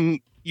 I am,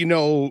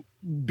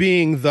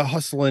 being the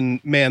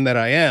hustling man that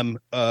I am,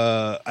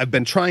 I've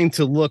been trying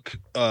to look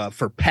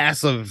for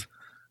passive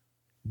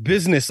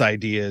business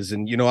ideas,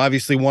 and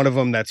obviously one of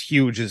them that's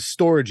huge is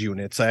storage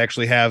units. I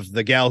actually have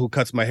the gal who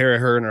cuts my hair,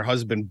 her and her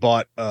husband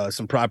bought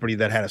some property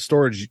that had a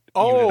storage unit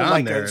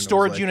on there.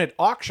 Storage unit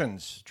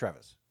auctions,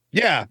 Travis.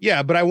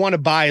 Yeah, but I want to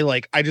buy,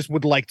 I just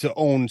would like to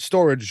own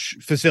storage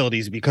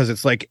facilities because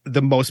it's like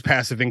the most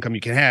passive income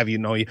you can have.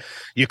 You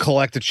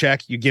collect a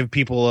check, you give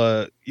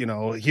people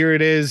here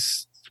it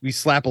is, we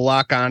slap a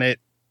lock on it,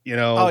 you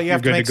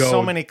have to make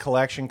so many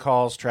collection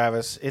calls,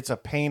 Travis. It's a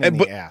pain in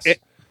the ass.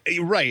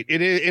 Right.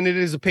 It is, and it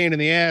is a pain in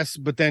the ass,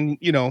 but then,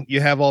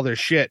 you have all their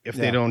shit if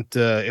they don't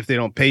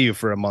pay you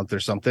for a month or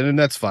something, and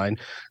that's fine.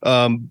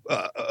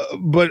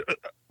 But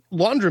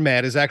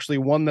laundromat is actually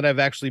one that I've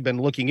actually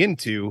been looking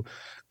into.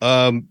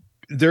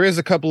 There is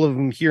a couple of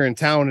them here in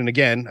town. And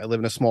again, I live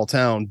in a small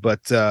town,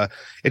 but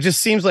it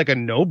just seems like a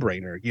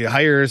no-brainer. You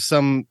hire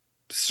some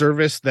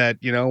service that,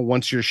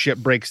 once your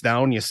shit breaks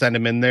down, you send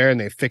them in there and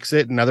they fix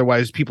it. And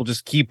otherwise people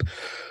just keep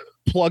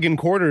plugging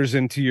quarters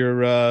into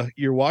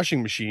your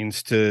washing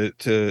machines to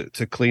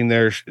clean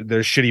their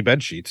shitty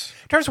bed sheets.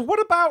 Travis, what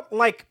about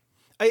like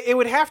it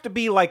would have to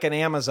be like an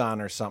Amazon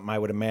or something, I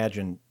would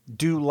imagine.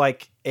 Do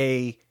like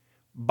a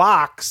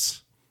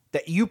box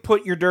that you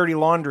put your dirty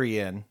laundry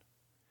in,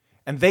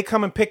 and they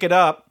come and pick it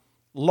up,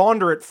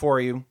 launder it for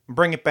you, and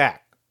bring it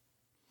back.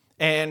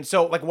 And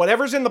so like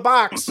whatever's in the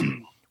box,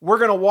 we're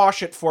going to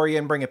wash it for you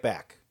and bring it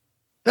back.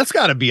 That's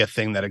got to be a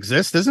thing that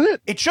exists, isn't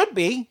it? It should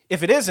be.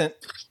 If it isn't,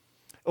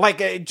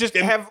 like just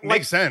It have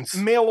makes sense.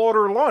 mail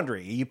order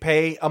laundry. You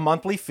pay a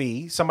monthly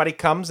fee. Somebody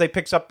comes, they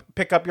pick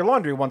up your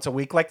laundry once a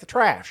week, like the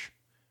trash.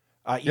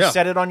 You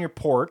set it on your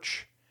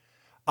porch.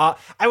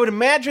 I would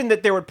imagine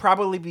that there would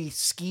probably be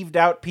skeeved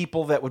out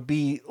people that would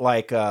be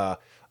like, oh,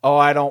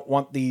 I don't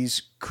want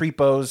these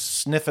creepos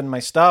sniffing my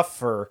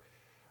stuff or,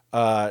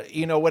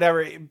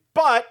 whatever.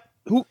 But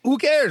who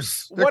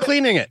cares? They're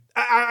cleaning it.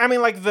 I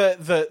mean, like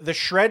the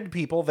shred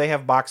people, they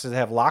have boxes that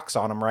have locks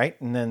on them, right?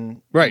 And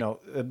then,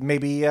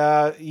 maybe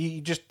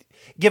you just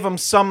give them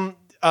some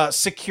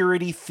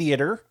security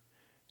theater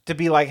to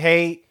be like,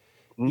 hey,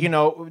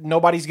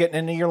 nobody's getting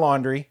into your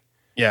laundry.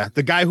 Yeah,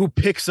 the guy who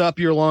picks up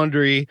your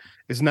laundry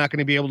is not going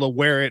to be able to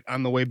wear it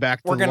on the way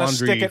back to the laundry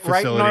facility. We're going to stick it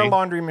right in our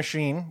laundry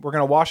machine. We're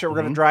going to wash it. We're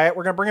going to dry it.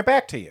 We're going to bring it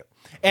back to you.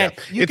 And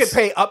you could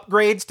pay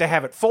upgrades to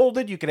have it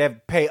folded. You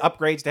could pay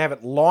upgrades to have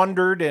it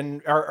laundered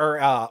and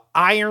or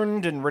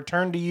ironed and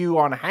returned to you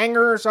on a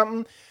hanger or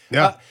something.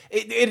 Yeah.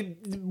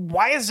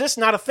 Why is this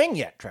not a thing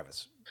yet,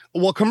 Travis?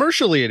 Well,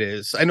 commercially it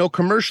is. I know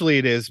commercially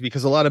it is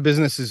because a lot of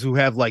businesses who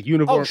have like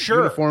uniform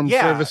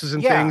services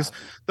and things,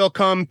 they'll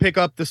come pick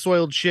up the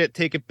soiled shit,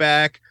 take it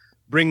back,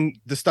 bring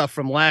the stuff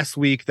from last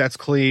week that's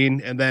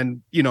clean, and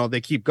then they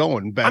keep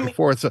going back and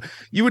forth. So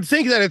you would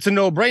think that it's a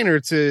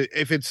no-brainer.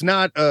 If it's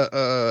not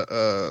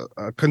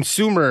a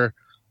consumer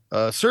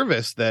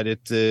service, that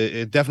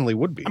it definitely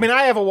would be. I mean,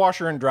 I have a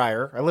washer and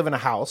dryer. I live in a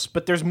house,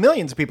 but there's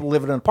millions of people who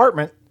live in an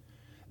apartment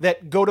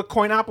that go to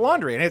Coin-Op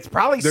Laundry, and it's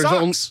probably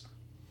sucks.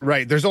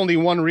 Right. There's only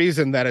one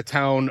reason that a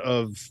town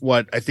of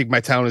I think my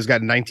town has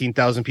got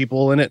 19,000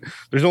 people in it.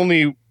 There's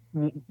only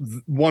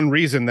one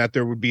reason that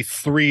there would be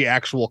 3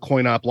 actual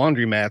Coin-Op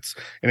laundromats,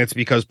 and it's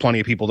because plenty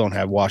of people don't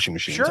have washing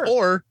machines. Sure.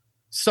 Or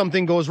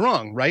something goes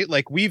wrong, right?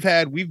 Like we've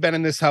been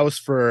in this house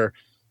for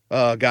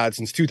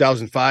since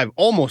 2005,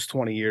 almost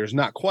 20 years,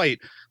 not quite.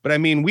 But I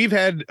mean, we've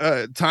had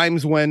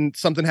times when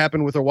something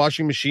happened with a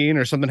washing machine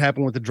or something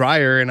happened with the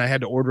dryer, and I had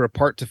to order a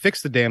part to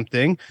fix the damn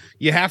thing.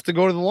 You have to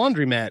go to the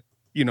laundromat,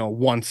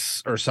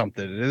 once or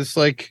something. It's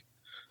like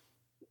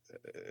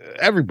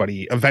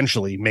everybody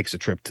eventually makes a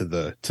trip to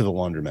the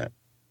laundromat.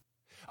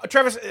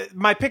 Travis,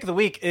 my pick of the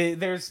week,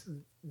 there's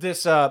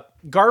this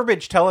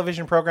garbage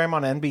television program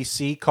on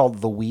NBC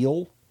called The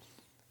Wheel,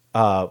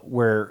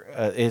 where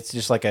it's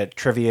just like a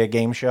trivia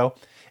game show,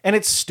 and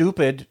it's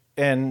stupid,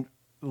 and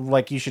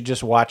like you should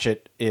just watch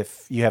it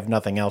if you have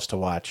nothing else to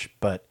watch.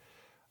 But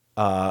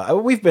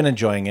we've been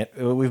enjoying it.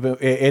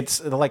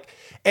 It's like,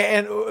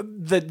 and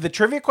the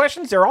trivia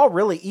questions, they're all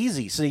really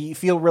easy, so you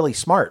feel really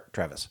smart,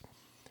 Travis.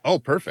 Oh,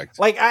 perfect.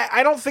 Like,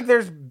 I don't think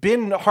there's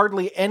been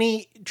hardly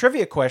any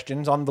trivia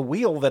questions on The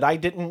Wheel that I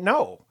didn't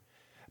know.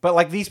 But,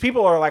 like, these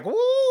people are like, woo,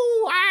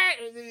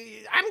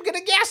 I'm going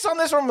to guess on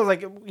this one. I'm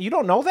like, you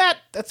don't know that?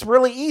 That's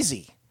really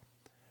easy.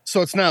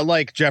 So it's not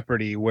like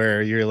Jeopardy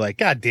where you're like,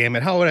 God damn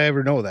it, how would I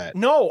ever know that?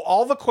 No,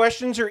 all the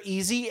questions are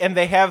easy, and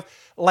they have,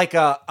 like,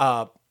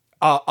 a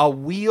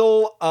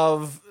wheel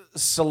of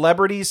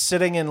celebrities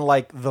sitting in,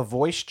 like, the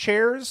voice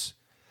chairs.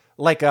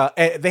 Like,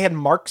 they had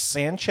Mark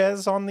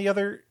Sanchez on the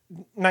other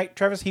night,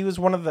 Travis. He was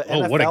one of the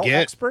NFL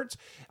experts.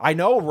 I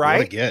know, right?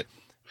 What a get.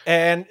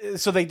 And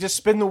so they just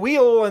spin the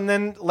wheel, and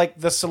then like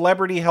the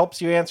celebrity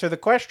helps you answer the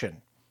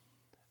question.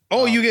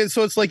 Oh,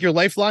 so it's like your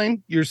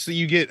lifeline.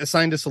 You get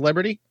assigned a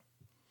celebrity.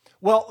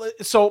 Well,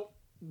 so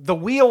the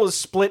wheel is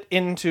split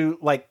into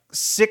like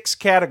 6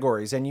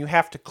 categories, and you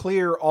have to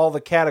clear all the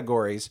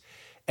categories.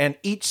 And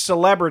each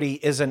celebrity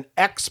is an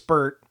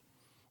expert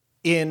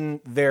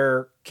in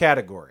their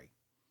category.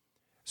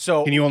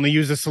 So can you only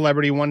use a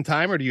celebrity one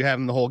time, or do you have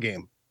them the whole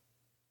game?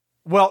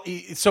 Well,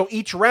 so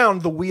each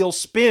round the wheel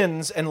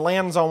spins and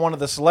lands on one of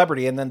the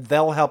celebrity, and then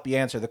they'll help you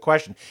answer the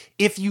question.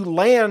 If you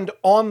land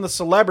on the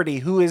celebrity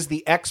who is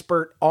the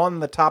expert on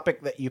the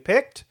topic that you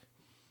picked,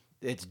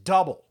 it's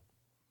double.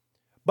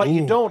 But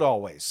you don't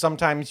always.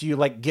 Sometimes you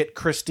like get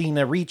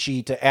Christina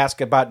Ricci to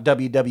ask about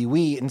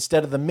WWE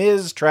instead of the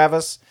Miz,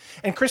 Travis.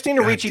 And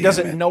Christina Ricci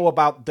doesn't know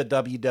about the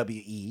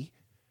WWE.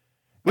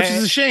 Which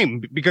is a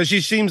shame, because she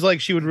seems like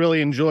she would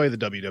really enjoy the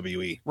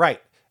WWE. Right.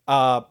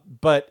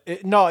 But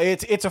no,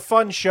 it's a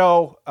fun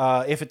show.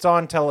 If it's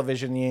on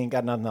television, you ain't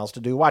got nothing else to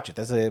do, watch it.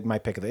 That's my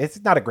pick of the.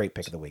 It's not a great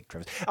pick of the week,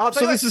 Travis.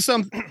 So this is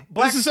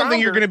something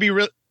you're going to be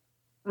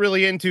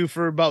really into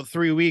for about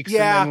 3 weeks. Yeah.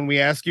 And then when we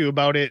ask you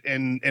about it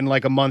in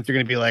like a month, you're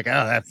going to be like,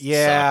 oh, that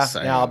sucks.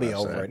 I'll be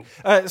over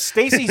it.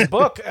 Stacey's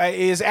book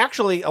is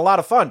actually a lot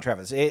of fun,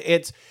 Travis.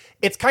 It's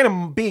kind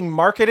of being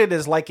marketed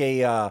as like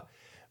a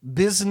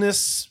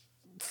business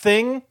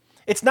thing.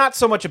 It's not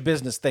so much a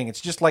business thing.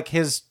 It's just like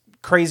his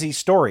crazy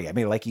story. I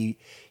mean, like he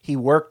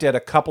worked at a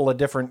couple of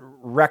different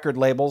record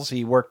labels.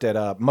 He worked at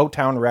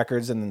Motown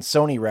Records and then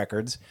Sony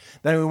Records.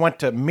 Then we went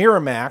to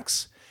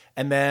Miramax,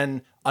 and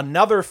then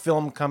another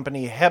film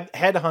company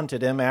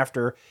headhunted him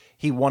after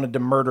he wanted to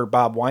murder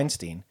Bob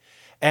Weinstein.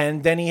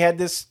 And then he had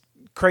this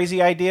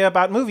crazy idea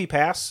about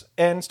MoviePass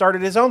and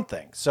started his own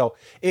thing. So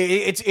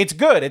it's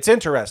good. It's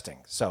interesting.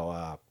 So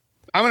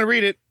I'm going to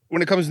read it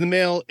when it comes in the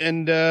mail,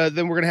 and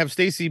then we're going to have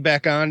Stacy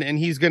back on, and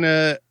he's going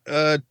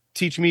to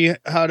teach me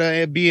how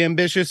to be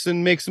ambitious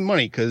and make some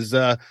money, because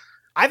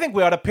I think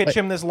we ought to pitch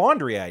him this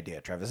laundry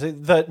idea, Travis.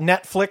 The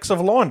Netflix of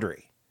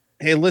laundry.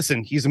 Hey,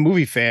 listen, he's a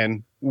movie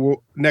fan.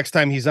 Next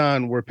time he's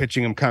on, we're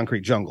pitching him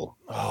Concrete Jungle.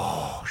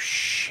 Oh,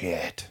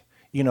 shit.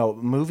 You know,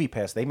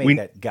 MoviePass, they make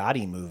that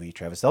Gotti movie,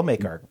 Travis. They'll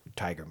make our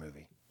Tiger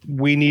movie.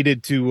 We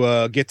needed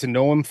to get to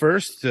know him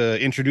first,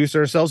 introduce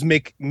ourselves,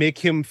 make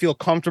him feel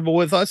comfortable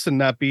with us and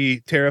not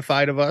be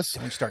terrified of us.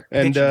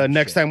 And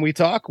next time we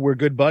talk, we're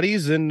good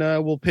buddies, and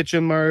we'll pitch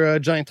him our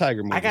Giant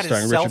Tiger movie. I got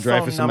starring his cell Richard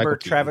phone Dreyfuss number, and Michael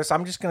Travis.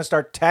 I'm just going to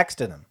start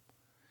texting him.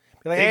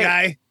 Be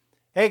like,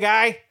 hey,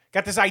 guy,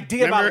 got this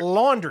idea about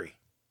laundry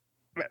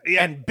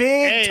and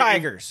big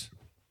tigers.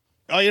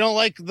 Oh, you don't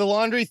like the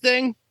laundry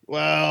thing?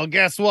 Well,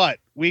 guess what?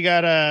 We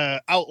got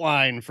a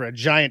outline for a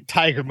Giant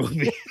Tiger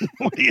movie.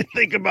 What do you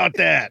think about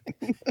that?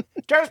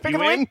 Travis, pick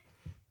it away.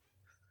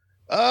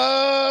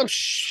 Oh,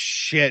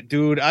 shit,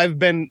 dude. I've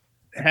been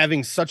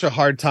having such a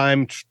hard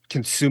time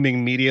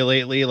consuming media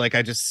lately. Like,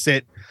 I just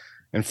sit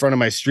in front of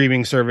my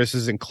streaming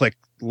services and click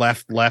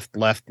left,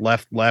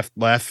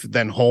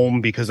 then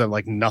home, because I'm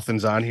like,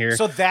 nothing's on here.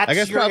 So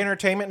that's your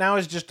entertainment now,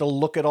 is just to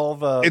look at all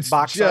the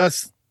box art?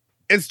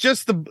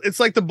 It's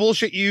like the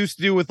bullshit you used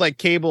to do with like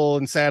cable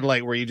and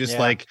satellite, where you just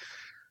like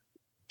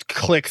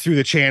click through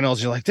the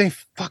channels. You're like, they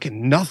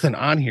fucking nothing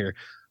on here.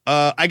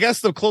 I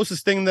guess the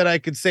closest thing that I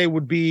could say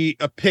would be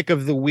a pick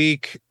of the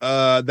week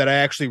that I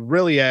actually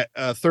really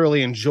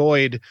thoroughly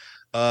enjoyed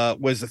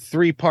was a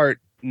 3-part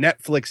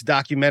Netflix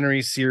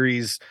documentary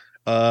series,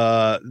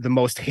 The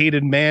Most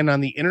Hated Man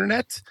on the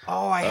Internet.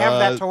 Oh, I have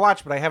that to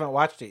watch, but I haven't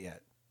watched it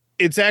yet.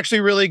 It's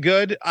actually really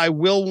good. I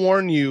will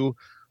warn you,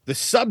 the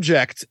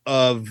subject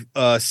of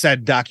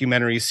said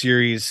documentary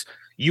series,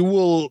 you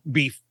will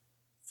be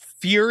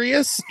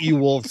furious. You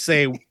will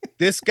say,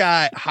 this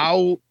guy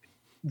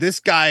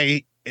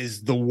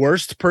is the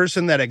worst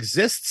person that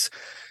exists.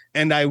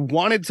 And I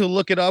wanted to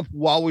look it up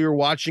while we were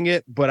watching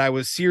it, but I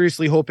was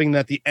seriously hoping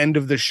that the end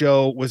of the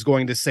show was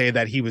going to say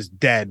that he was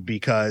dead,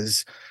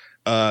 because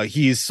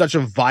he is such a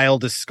vile,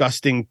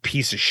 disgusting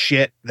piece of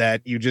shit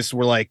that you just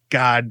were like,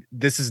 God,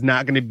 this is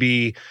not going to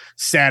be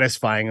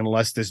satisfying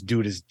unless this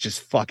dude is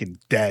just fucking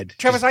dead.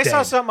 Travis, I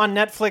saw something on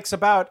Netflix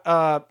about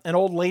an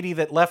old lady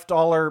that left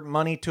all her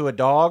money to a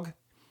dog,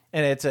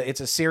 and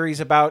it's a series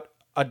about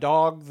a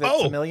dog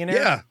that's a millionaire.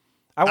 Yeah,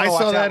 I want to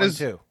watch that one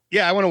too.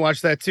 Yeah, I want to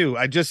watch that too.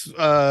 I just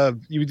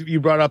you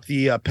brought up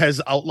the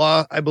Pez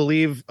Outlaw, I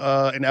believe,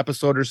 an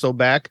episode or so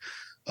back.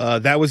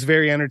 That was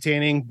very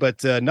entertaining,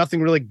 but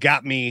nothing really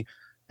got me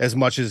as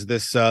much as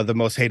this The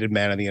Most Hated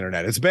Man on the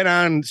Internet. It's been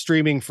on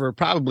streaming for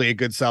probably a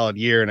good solid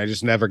year, and I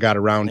just never got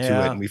around to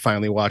it. And we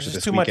finally watched it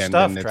this weekend. Much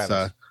stuff, and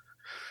Travis.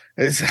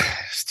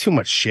 It's too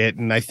much shit,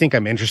 and I think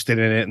I'm interested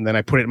in it, and then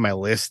I put it in my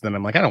list, and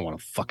I'm like, I don't want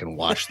to fucking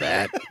watch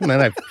that. And then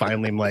I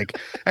finally am like,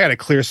 I got to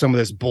clear some of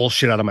this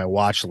bullshit out of my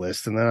watch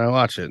list, and then I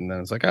watch it, and then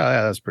it's like, oh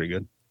yeah, that's pretty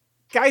good.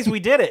 Guys, we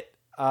did it.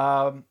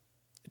 Travis,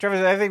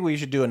 I think we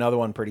should do another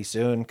one pretty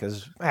soon,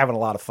 because we're having a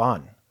lot of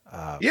fun.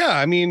 Yeah,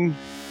 I mean,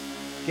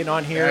 getting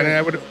on here, and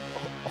I would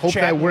hope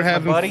that we're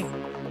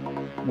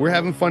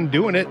having fun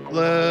doing it.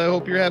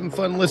 Hope you're having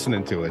fun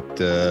listening to it.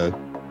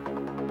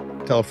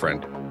 Tell a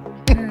friend.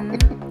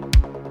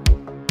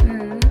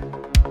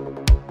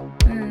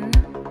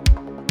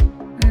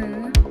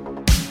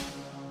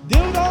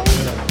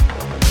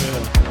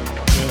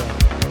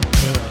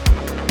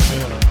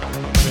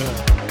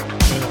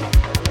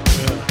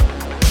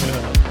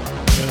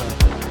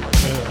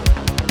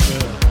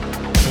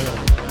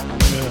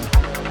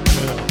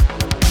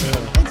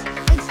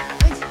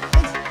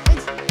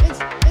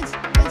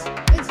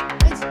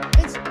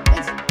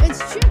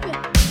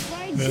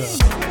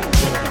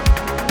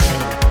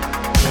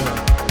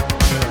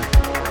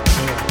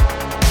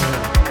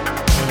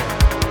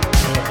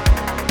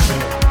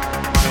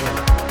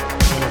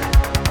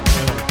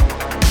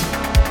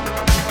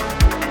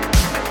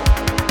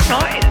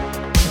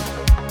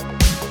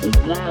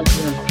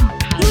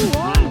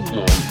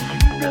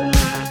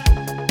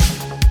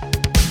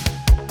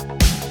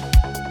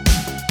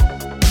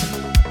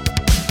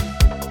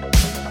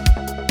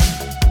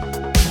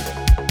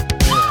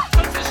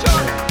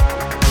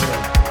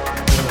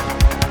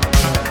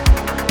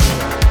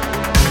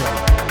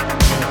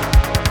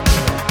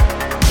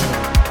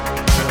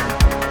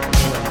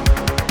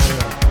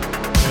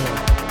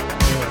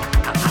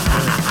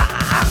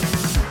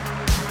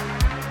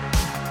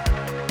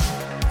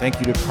 Thank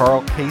you to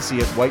Carl Casey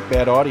at White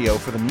Bat Audio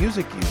for the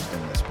music used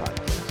in this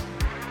podcast.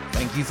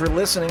 Thank you for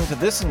listening to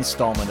this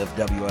installment of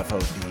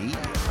WFOD.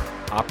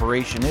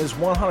 Operation is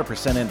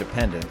 100%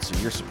 independent, so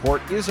your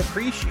support is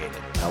appreciated.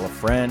 Tell a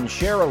friend,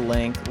 share a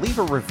link, leave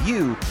a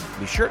review.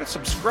 Be sure to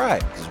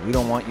subscribe, because we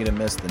don't want you to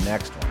miss the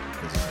next one.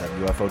 Visit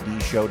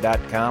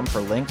WFODshow.com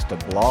for links to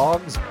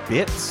blogs,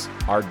 bits,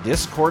 our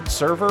Discord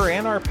server,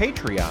 and our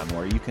Patreon,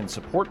 where you can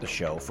support the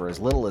show for as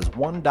little as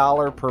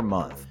 $1 per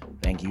month.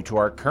 Thank you to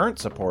our current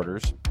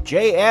supporters,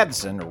 Jay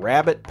Adson,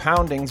 Rabbit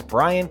Poundings,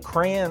 Brian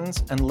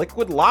Crayons, and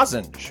Liquid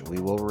Lozenge. We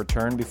will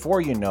return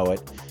before you know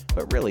it,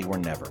 but really we're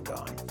never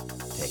gone.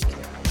 Take care.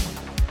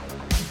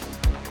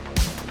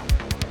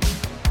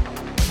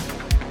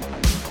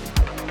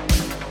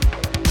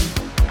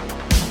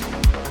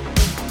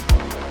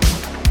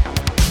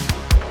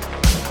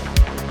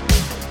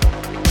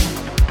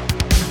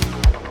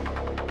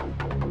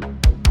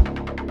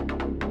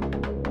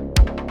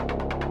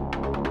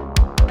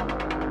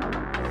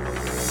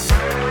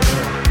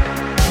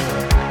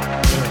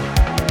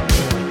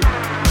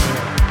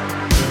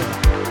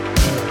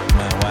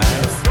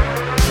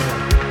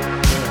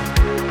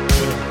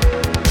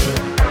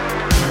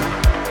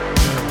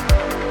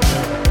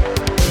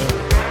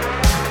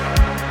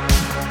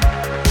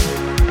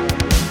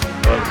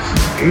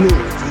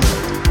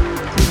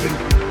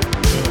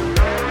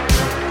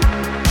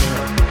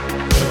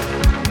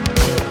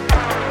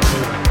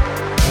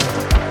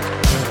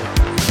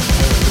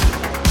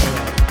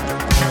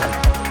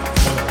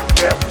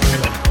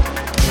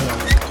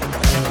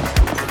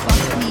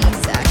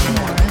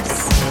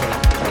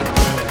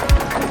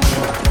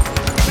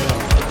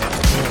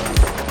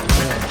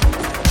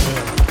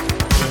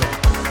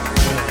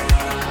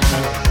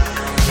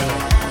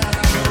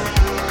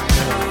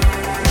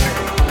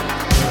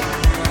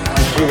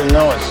 You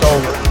know it's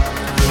over.